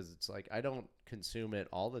whiz because it's like I don't consume it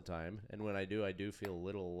all the time, and when I do feel a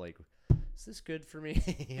little like. Is this good for me?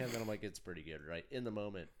 And then I'm like, it's pretty good, right? In the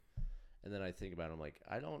moment. And then I think about it, I'm like,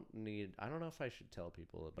 I don't know if I should tell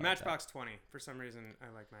people about Matchbox 20. For some reason, I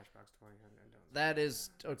like Matchbox 20. I don't. That is,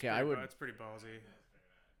 okay, It's pretty ballsy.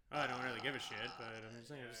 I don't really give a shit, but I'm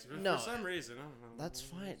saying no, for some reason, I don't know. That's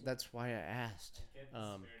fine. That's why I asked.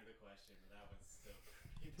 Question,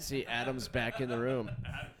 see, Adam's back in the room.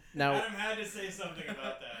 Now, Adam had to say something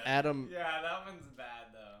about that. Adam. Yeah, that one's bad,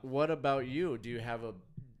 though. What about you? Do you have a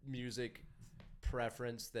music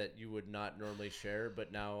preference that you would not normally share,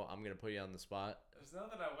 but now I'm gonna put you on the spot? There's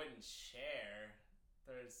nothing I wouldn't share.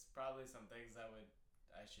 There's probably some things I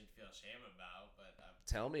should feel shame about, but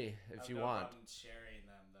tell me if you want. I'm sharing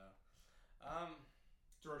them though.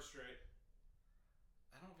 George Strait.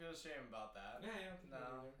 I don't feel shame about that. Yeah.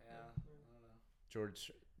 No, yeah. I don't know.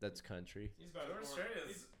 George, that's country. George Strait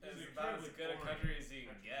is about as good a country as you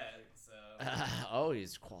can get. So. Oh,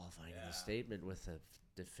 he's qualifying the statement with a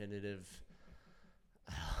definitive.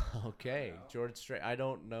 Okay, George Strait. I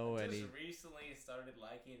don't know any. Just recently started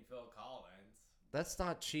liking Phil Collins. That's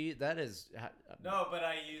not cheat. That is. No, but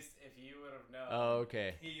if you would have known. Oh,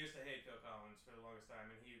 okay. He used to hate Phil Collins for the longest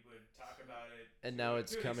time, and he would talk about it. And now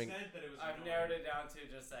it's coming. I've narrowed it down to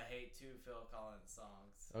just I hate 2 Phil Collins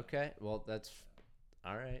songs. Okay, well that's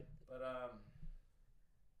all right. But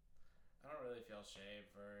I don't really feel shame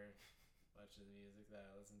for much of the music that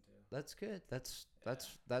I listen to. That's good.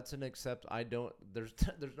 That's an accept. I don't. There's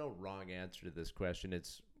there's no wrong answer to this question.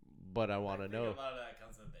 But I want to know. A lot of that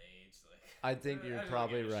comes with age. Like, I think you're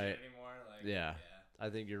probably right. Anymore. Like, Yeah. I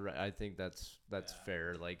think you're right. I think that's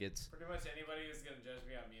fair. Like it's pretty much anybody who's gonna judge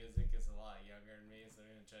me on music is a lot younger than me, so they're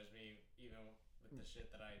gonna judge me even with the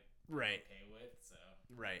shit that I right. Okay with. So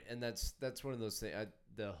right, and that's one of those things.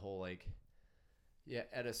 The whole like, yeah,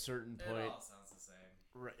 at a certain point, it all sounds the same.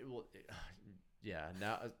 Right. Well, yeah.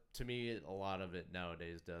 Now, to me, a lot of it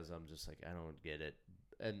nowadays does. I'm just like, I don't get it,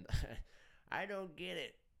 and I don't get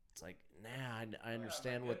it. It's like, nah, I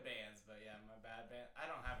understand what bands, but yeah, my bad band. I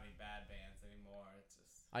don't have any bad bands anymore. It's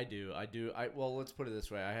just I do. Well, let's put it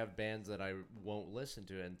this way: I have bands that I won't listen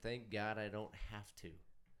to, and thank God I don't have to.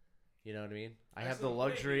 You know what I mean? I have the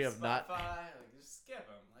luxury of not. Like, just skip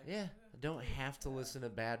them. Like, yeah, I don't have to listen to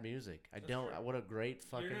bad music. I don't. True. What a great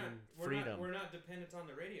fucking freedom. We're not dependent on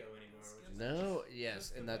the radio anymore. No,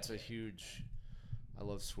 yes, and that's a huge. I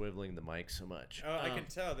love swiveling the mic so much. Oh, I can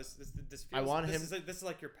tell. This feels. I want this is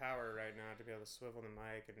like your power right now to be able to swivel the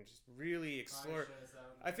mic and just really explore.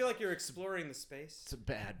 I feel like you're exploring the space. It's a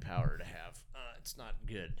bad power to have. It's not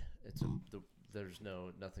good. There's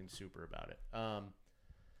nothing super about it.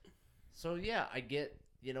 So yeah, I get.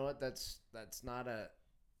 You know what? That's not a.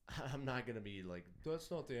 I'm not gonna be like, that's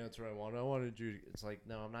not the answer I want. I wanted you. It's like,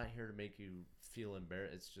 no, I'm not here to make you feel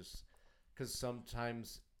embarrassed. It's just because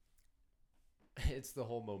sometimes. It's the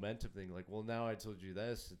whole momentum thing. Like, well, now I told you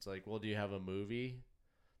this. It's like, well, do you have a movie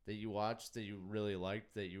that you watched that you really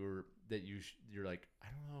liked you're like, I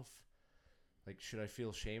don't know if, like, should I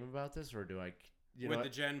feel shame about this or do I, Would the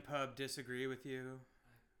Gen Pub disagree with you?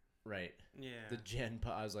 Right. Yeah. The Gen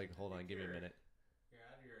Pub. I was like, hold on, give me a minute. You're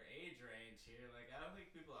out of your age range here. Like, I don't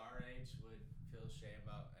think people our age would feel shame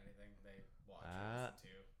about anything they watch or listen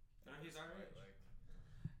to. No, he's our age. Like,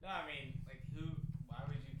 no, I mean, like, why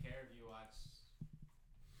would you care if you watch?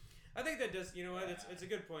 I think that does. You know what? It's a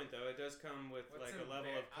good point though. It does come with like a level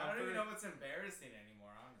of comfort. I don't even know what's embarrassing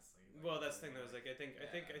anymore, honestly. Like, well, that's the thing though. Is like I think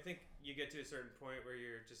you get to a certain point where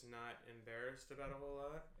you're just not embarrassed about a whole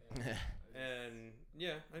lot. Yeah. And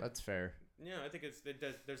yeah, that's fair. Yeah, I think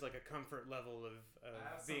there's like a comfort level of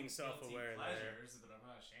being self-aware there. But I'm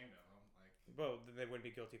not ashamed of them. Like, well, they wouldn't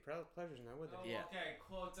be guilty pleasures now, would they? Oh, yeah. Okay,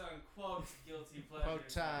 quote unquote guilty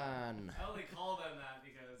pleasures. I only call them that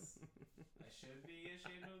because I should be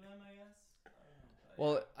ashamed of them, I guess.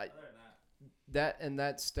 Well, other than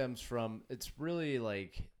that stems from, it's really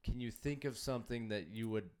like, can you think of something that you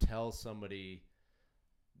would tell somebody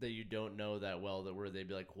that you don't know that well, that where they'd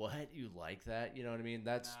be like, what, you like that? You know what I mean?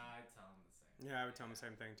 That's. Nah, I'd tell them the same. Yeah, I would tell them the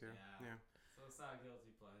same thing too. Yeah. So it's not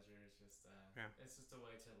guilty pleasure. It's just it's just a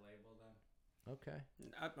way to label them. Okay.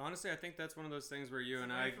 Honestly, I think that's one of those things where you it's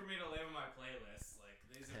and a way I. for me to label my playlist. Like,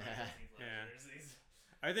 these are my guilty pleasures.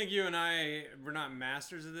 I think you and we're not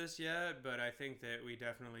masters of this yet, but I think that we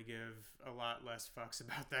definitely give a lot less fucks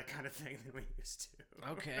about that kind of thing than we used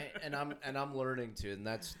to. Okay, and I'm learning to, and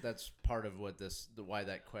that's part of what why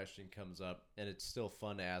that question comes up, and it's still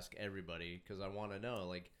fun to ask everybody because I want to know,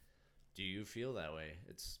 like, do you feel that way?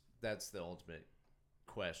 That's the ultimate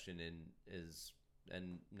question,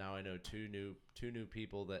 and now I know two new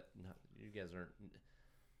people that you guys aren't,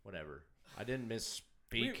 whatever. I didn't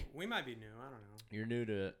misspeak. We might be new. I don't know. You're new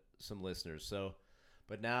to some listeners, so,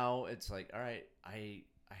 but now it's like, all right, I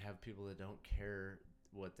have people that don't care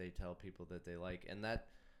what they tell people that they like, and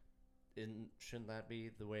shouldn't that be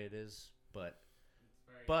the way it is? But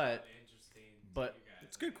it's very interesting. But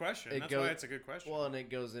it's a good question. That's why it's a good question. Well, and it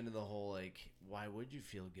goes into the whole like, why would you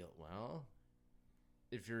feel guilt? Well,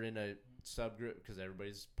 if you're in a subgroup, because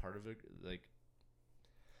everybody's part of it, like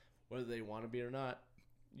whether they want to be or not,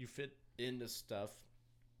 you fit into stuff.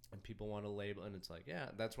 And people want to label, and it's like, yeah,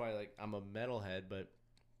 that's why, like, I'm a metalhead, but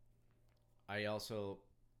I also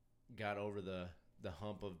got over the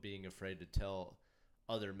hump of being afraid to tell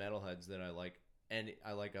other metalheads that I like, and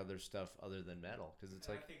I like other stuff other than metal, because it's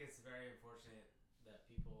like, I think it's very unfortunate that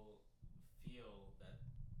people feel that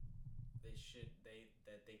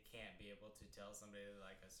they can't be able to tell somebody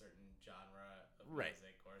like a certain genre of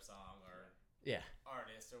music or song or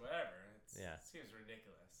artist or whatever. It seems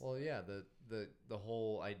ridiculous. Well, yeah, the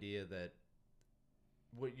whole idea that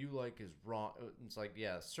what you like is wrong. It's like,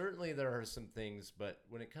 yeah, certainly there are some things, but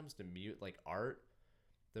when it comes to like art,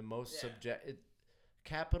 the most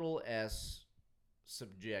capital S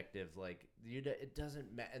subjective, like it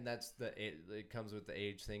doesn't matter, and that's it comes with the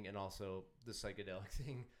age thing and also the psychedelic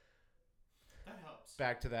thing. That helps.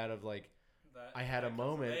 Back to that of like, I had a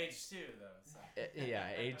moment. Age 2 though. So. Yeah,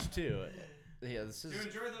 age 2. Yeah, this is to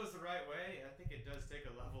enjoy those the right way. I think it does take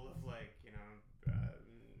a level of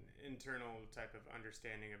internal type of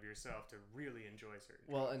understanding of yourself to really enjoy certain.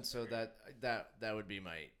 well, drugs. and so that would be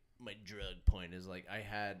my drug point is like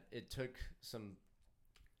it took some,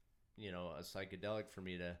 a psychedelic for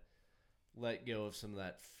me to let go of some of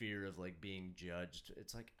that fear of like being judged.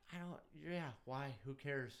 It's like why? Who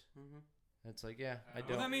cares? Mm-hmm. It's like I don't.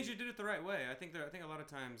 Well, that means you did it the right way. I think a lot of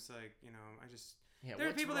times there are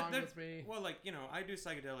what's people wrong that with me? well, I do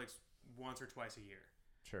psychedelics once or twice a year.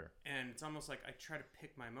 Sure. And it's almost like I try to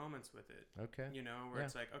pick my moments with it. Okay. Where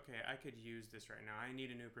it's like, okay, I could use this right now. I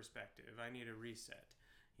need a new perspective. I need a reset.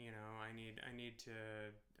 I need to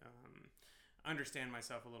understand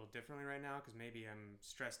myself a little differently right now because maybe I'm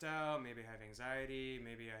stressed out. Maybe I have anxiety.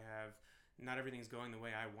 Maybe I have not everything's going the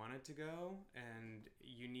way I want it to go. And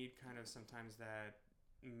you need kind of sometimes that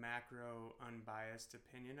macro unbiased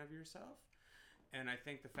opinion of yourself. And I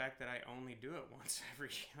think the fact that I only do it once every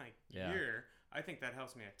year, I think that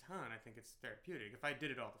helps me a ton. I think it's therapeutic. If I did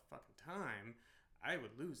it all the fucking time, I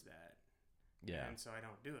would lose that. Yeah. And so I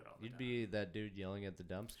don't do it all the You'd time. be that dude yelling at the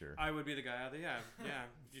dumpster. I would be the guy out there. Yeah.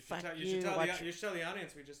 You should tell the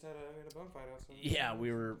audience we just had a bum fight outside. Yeah,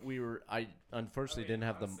 we were. I unfortunately didn't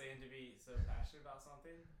have the. Saying to be so passionate about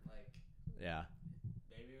something, Yeah.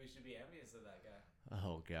 maybe we should be envious of that guy.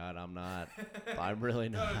 Oh God, I'm not. I'm really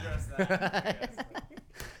not. Don't address that.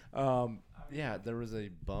 Yeah, there was a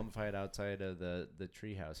bum fight outside of the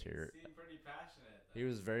treehouse here. He seemed pretty passionate. He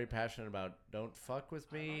was very passionate about don't fuck with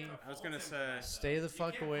me. I was gonna say Stay the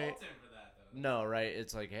fuck away. Fault him for that, though. No, right?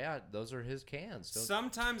 It's like, yeah, those are his cans. Don't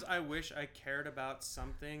sometimes I wish I cared about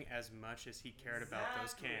something as much as he cared about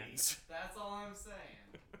those cans. That's all I'm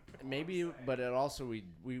saying. maybe, but it also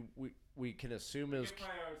we can assume it was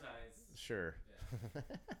Prioritize. sure. Yeah.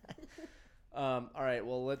 All right.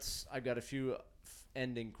 Well, I've got a few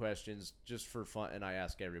ending questions just for fun, and I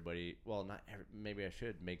ask everybody. Well, maybe I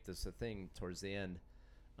should make this a thing towards the end.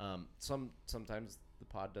 Sometimes the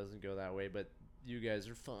pod doesn't go that way, but you guys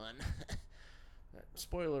are fun.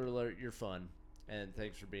 Spoiler alert: you're fun, and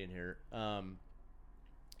thanks for being here. And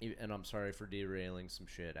I'm sorry for derailing some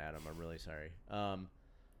shit, Adam. I'm really sorry.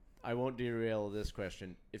 I won't derail this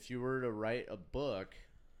question. If you were to write a book,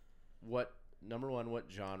 what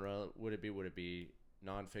genre would it be? Would it be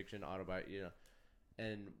nonfiction, autobiography?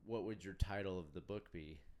 And what would your title of the book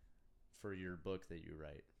be for your book that you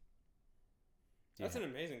write? That's an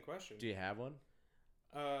amazing question. Do you have one?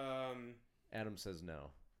 Adam says no.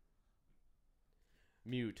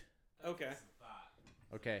 Mute. Okay.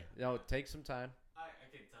 Okay. No, take some time. I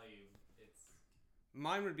can tell you it's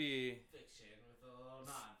Mine would be fiction with a little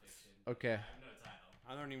non-fiction. Okay. I have no title.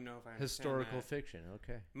 I don't even know if I understand Historical that. fiction.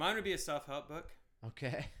 Okay. Mine would be a self-help book.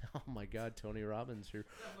 Okay. Oh my God, Tony Robbins here.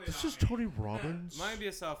 Definitely This not is me. Tony Robbins. Mine would be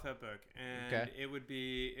a self-help book, and Okay. it would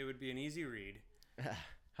be an easy read.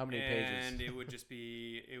 How many pages? And it would just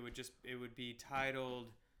be it would be titled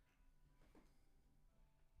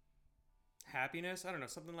happiness. I don't know,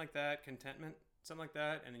 something like that. Contentment, something like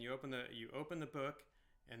that. And then you open the book,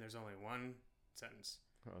 and there's only one sentence.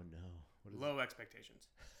 Oh no. What is Low expectations.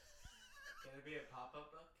 Can it be a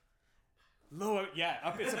pop-up book?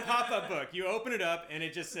 It's a pop-up book. You open it up, and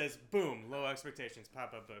it just says, boom, low expectations,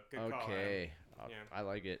 pop-up book. Good call. Okay. Adam. Yeah. I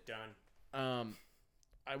like it. Done.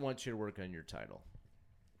 I want you to work on your title.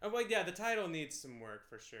 Oh, well, yeah, the title needs some work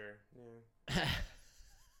for sure. Yeah.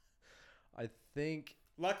 I think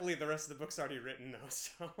Luckily, the rest of the book's already written, though,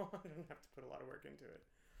 so I don't have to put a lot of work into it.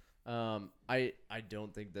 I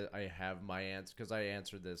don't think that I have my answer because I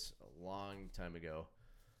answered this a long time ago.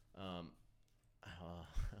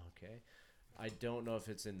 Okay. I don't know if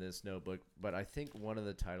it's in this notebook, but I think one of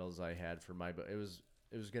the titles I had for my book, it was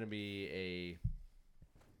going to be a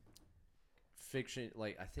fiction,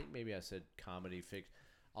 like I think maybe I said comedy fiction.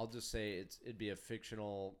 I'll just say it'd be a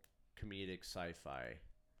fictional comedic sci-fi.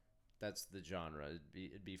 That's the genre.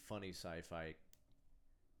 It'd be funny sci-fi.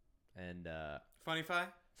 And Funny-fi?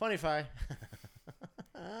 Funny-fi.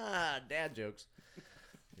 Dad jokes.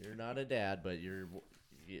 You're not a dad, but you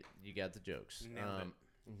got the jokes.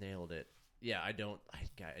 Nailed it. Yeah, I don't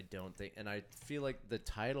think, and I feel like the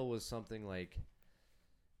title was something like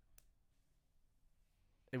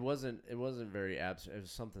it wasn't very abstract. It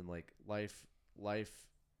was something like life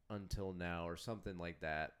until now or something like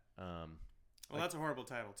that. Well, that's a horrible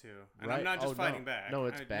title too, and right? I'm not just fighting back. No,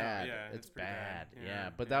 it's bad. No, yeah, it's pretty bad. bad. Yeah,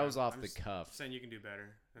 but that was off the just cuff. Saying you can do better.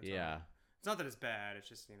 That's Yeah. all. It's not that it's bad. It's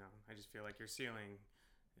just I just feel like your ceiling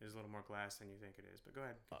is a little more glass than you think it is. But go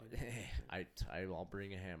ahead. I'll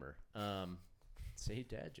bring a hammer. Say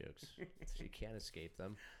dad jokes. You can't escape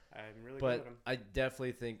them. I'm really good But at them. I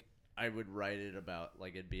definitely think I would write it about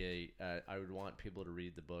like it'd be I would want people to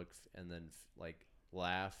read the book and then like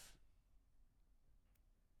laugh,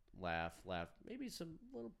 maybe some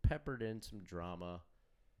little peppered in some drama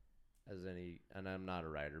as any. And I'm not a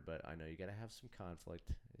writer, but I know you got to have some conflict.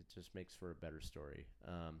 It just makes for a better story.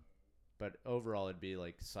 But overall, it'd be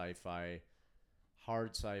like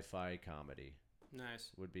hard sci-fi comedy. Nice.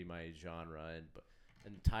 Would be my genre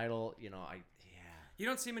and title. You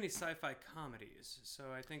don't see many sci-fi comedies, so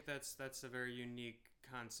I think that's a very unique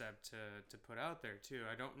concept to put out there too.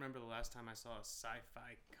 I don't remember the last time I saw a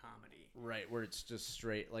sci-fi comedy. Right, where it's just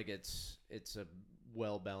straight, like it's a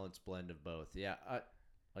well-balanced blend of both. Yeah, I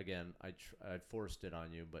forced it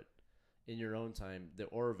on you, but in your own time, the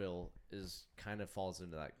Orville kind of falls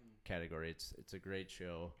into that category. It's a great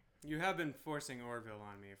show. You have been forcing Orville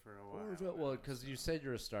on me for a while. Orville, well, because you said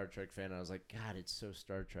you're a Star Trek fan. I was like, God, it's so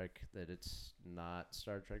Star Trek that it's not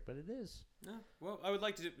Star Trek, but it is. No, well, I would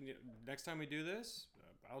like to next time we do this,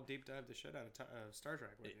 I'll deep dive the shit out of Star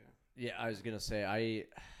Trek with you. Yeah, I was gonna say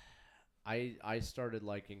I started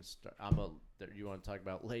liking you want to talk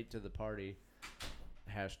about late to the party?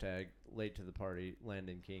 Hashtag late to the party.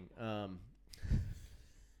 Landon King.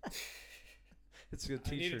 It's a t-shirt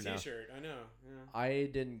now. I need a t-shirt. I know. Yeah. I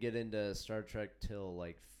didn't get into Star Trek till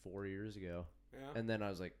like 4 years ago. Yeah. And then I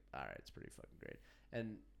was like, all right, it's pretty fucking great.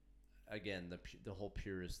 And again, the whole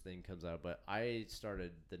purist thing comes out, but I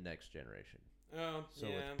started the Next Generation. Oh, so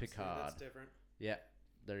yeah. with Picard. So that's different. Yeah,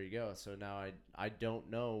 there you go. So now I don't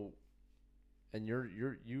know, and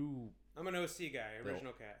you. I'm an OC guy,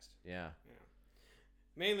 original cast. Yeah.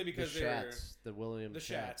 Mainly because the Shats, the William the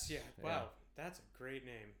Shats. Yeah. Wow, that's a great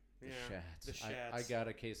name. The Shats. The Shats. I got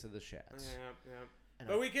a case of the Shats. Yeah.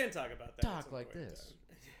 But we can talk about that. Talk like this.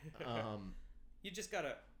 You just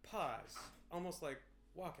gotta pause, almost like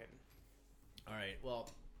walking. All right.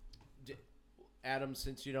 Well, Adam,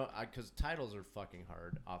 since you don't, because titles are fucking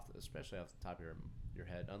hard, especially off the top of your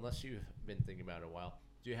head, unless you've been thinking about it a while.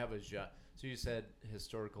 Do you have a genre? So you said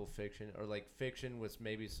historical fiction, or like fiction with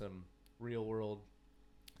maybe some real world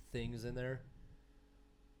things in there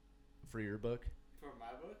for your book? For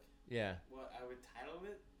my book? Yeah. What I would title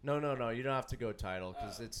it? No. You don't have to go title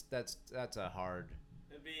because that's a hard.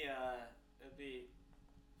 It'd be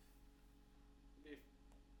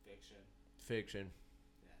fiction. Fiction.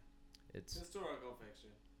 Yeah. It's historical fiction.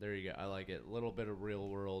 There you go. I like it. A little bit of real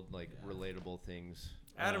world, relatable things.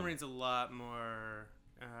 Adam reads a lot more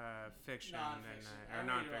fiction than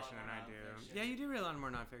nonfiction than I do. Non-fiction. Yeah, you do read a lot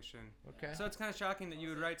more nonfiction. Okay. So it's kind of shocking that you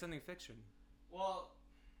would write something fiction. Well,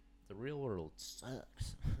 the real world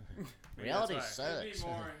sucks. Maybe Reality that's why. sucks. it'd be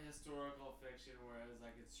more historical fiction, whereas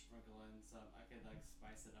I could sprinkle in some. I could like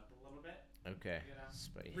spice it up a little bit. Okay. You know?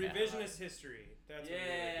 Revisionist history. That's what you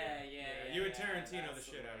would do. Yeah. You would Tarantino the that's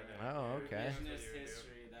shit out of word. that. Oh, okay. That's what Revisionist you would do.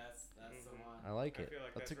 history. That's the one. I like I it. feel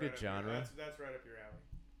like That's a right good up your- genre. That's right up your alley.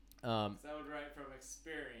 So I would write from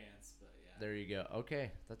experience, but yeah. There you go.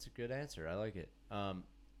 Okay, that's a good answer. I like it.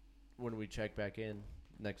 When we check back in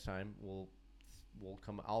next time, we'll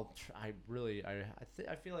come. I'll try.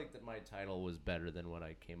 I feel like that my title was better than what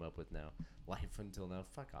I came up with now. Life until now.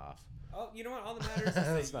 Fuck off. Oh, you know what? All that matters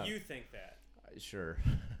is that you think that. Sure,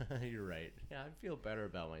 you're right. Yeah, I feel better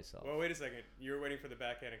about myself. Well, wait a second. You were waiting for the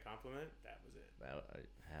backhanded compliment. That was it.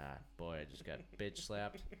 Boy, I just got bitch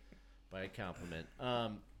slapped by a compliment.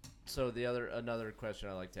 So another question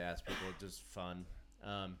I like to ask people, just fun.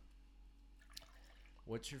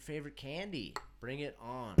 What's your favorite candy? Bring it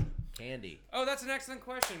on, candy. Oh, that's an excellent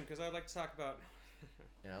question because I'd like to talk about.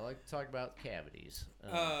 Yeah, I like to talk about cavities.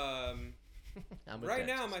 Right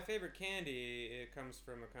now, my favorite candy it comes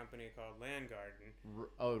from a company called Land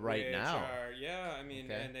Garden. Right now. And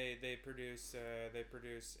they produce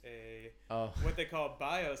what they call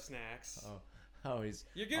bio snacks.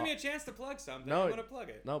 You're giving me a chance to plug something. No, I'm gonna plug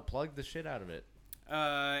it. No, plug the shit out of it.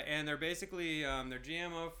 And they're basically they're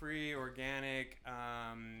GMO free, organic,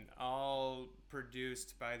 all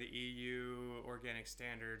produced by the EU organic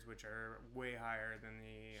standards, which are way higher than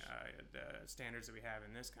the standards that we have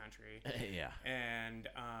in this country. Yeah. And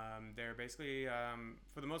they're basically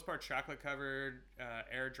for the most part chocolate covered,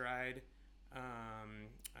 air dried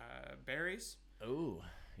berries. Ooh.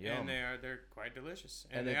 Yum. And they're quite delicious.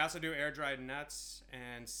 And they also do air dried nuts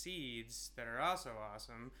and seeds that are also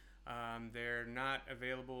awesome. They're not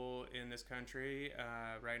available in this country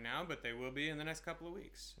right now, but they will be in the next couple of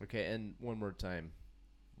weeks. Okay, and one more time.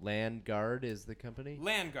 Land Guard is the company?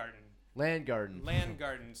 Land Garden. Land Garden. Land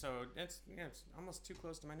Garden. So it's almost too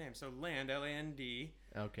close to my name. So Land, L-A-N-D.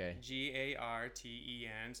 Okay.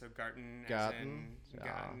 G-A-R-T-E-N. So Garten. Garten.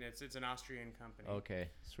 Garten. It's an Austrian company. Okay,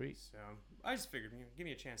 sweet. So I just figured, give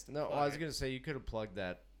me a chance to No, plug I was it. going to say you could have plugged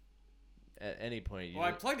that at any point. Well,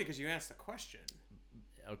 I plugged it because you asked the question.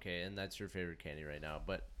 Okay, and that's your favorite candy right now.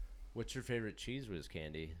 But what's your favorite Cheese Whiz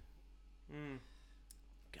candy? Gummy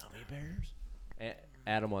bears.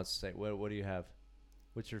 Adam wants to say, what do you have?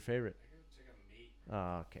 What's your favorite? I can check out meat.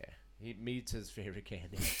 Oh, okay. Meat's his favorite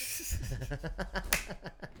candy.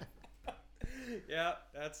 Yeah,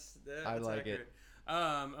 that's I like accurate.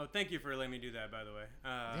 it. Thank you for letting me do that, by the way.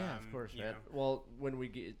 Yeah, of course, man. know. Well, let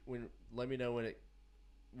me know when it.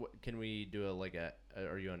 Can we do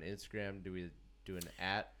are you on Instagram? Do we do an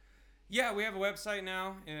 @ Yeah, we have a website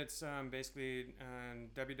now. It's basically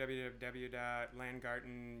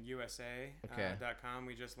www.landgardenusa.com.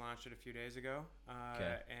 We just launched it a few days ago,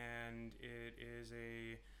 and it is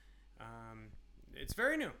it's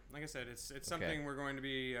very new. Like I said, it's something we're going to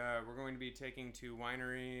be taking to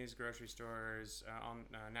wineries, grocery stores,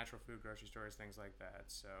 natural food grocery stores, things like that.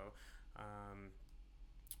 So,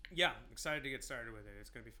 yeah, excited to get started with it. It's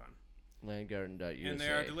going to be fun. Landgarden.usa. And they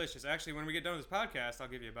are delicious. Actually, when we get done with this podcast, I'll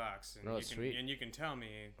give you a box. And sweet. And you can tell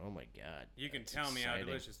me. Oh my God. You can tell me how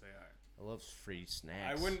delicious they are. I love free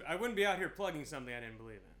snacks. I wouldn't be out here plugging something I didn't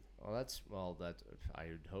believe in. Well, I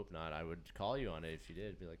would hope not. I would call you on it if you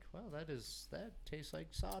did. Be like, well, that tastes like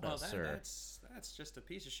sawdust, sir. That's just a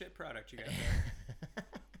piece of shit product you got there.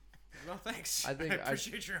 Well, thanks. I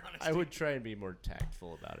appreciate your honesty. I would try and be more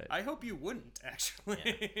tactful about it. I hope you wouldn't, actually.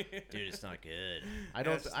 Yeah. Dude, it's not good. I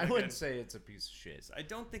wouldn't say it's a piece of shit. I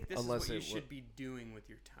don't think this is what you should be doing with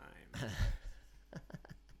your time.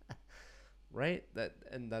 Right?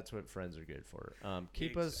 That's what friends are good for.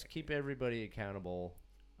 Keep everybody accountable.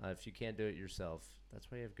 If you can't do it yourself, that's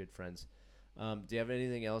why you have good friends. Do you have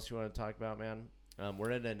anything else you want to talk about, man? We're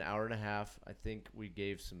at an hour and a half. I think we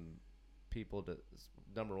gave some people to.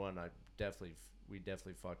 Number one, we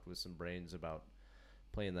definitely fucked with some brains about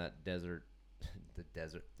playing that deserted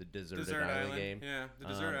island game. Yeah, the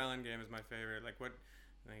desert island game is my favorite. I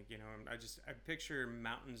picture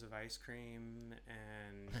mountains of ice cream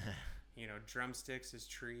and drumsticks as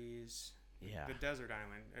trees. Yeah, the desert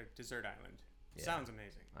island. Yeah. Sounds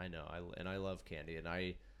amazing. I know. I love candy, and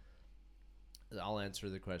I'll answer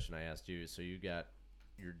the question I asked you. So you got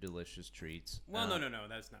your delicious treats. Well, no.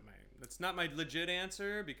 That's not my legit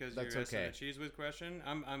answer because you're asking the Cheese Whiz question.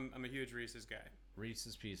 I'm a huge Reese's guy.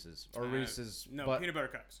 Reese's Pieces or Reese's peanut butter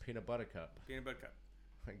cups. Peanut butter cup. Peanut butter cup.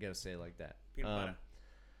 I gotta say it like that. Peanut butter.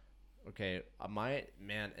 Okay,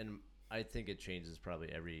 and I think it changes probably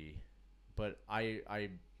but I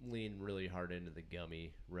lean really hard into the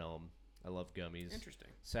gummy realm. I love gummies. Interesting.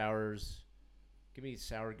 Sours. Give me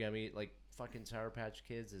sour gummy. Like fucking Sour Patch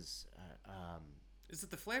Kids is. Is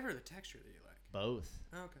it the flavor or the texture that you like? Both.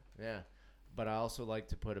 Oh, okay. Yeah. But I also like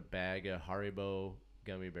to put a bag of Haribo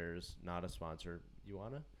gummy bears, not a sponsor. You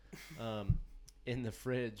wanna? In the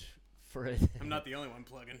fridge for a I'm not the only one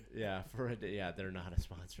plugging. Yeah, for a day. Yeah, they're not a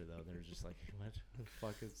sponsor though. They're just like, what the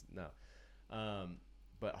fuck is no.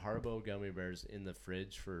 But Haribo gummy bears in the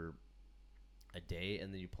fridge for a day,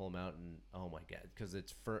 and then you pull them out, and oh my God, because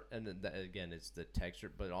it's again, it's the texture,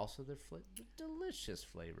 but also the delicious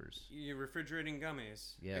flavors. You're refrigerating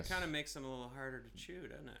gummies. Yes. It kind of makes them a little harder to chew,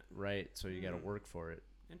 doesn't it? Right. So you got to work for it.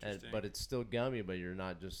 Interesting. But it's still gummy, but you're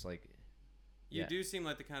not just like. You do seem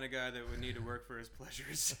like the kind of guy that would need to work for his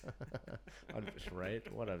pleasures. Right?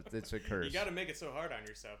 It's a curse. You got to make it so hard on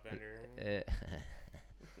yourself, Bender.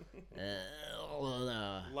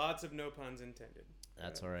 Lots of no puns intended.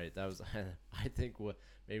 That's all right. That was. I think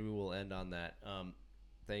maybe we'll end on that.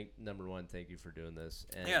 Number one, thank you for doing this.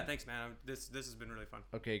 And yeah, thanks, man. This has been really fun.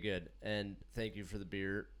 Okay, good. And thank you for the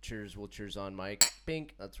beer. Cheers. We'll cheers on mic.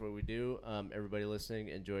 Bink. That's what we do. Everybody listening,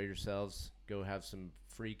 enjoy yourselves. Go have some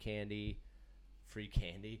free candy. Free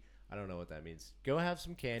candy. I don't know what that means. Go have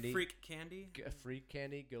some candy. Freak candy. Free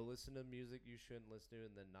candy. Go listen to music you shouldn't listen to,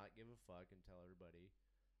 and then not give a fuck and tell everybody.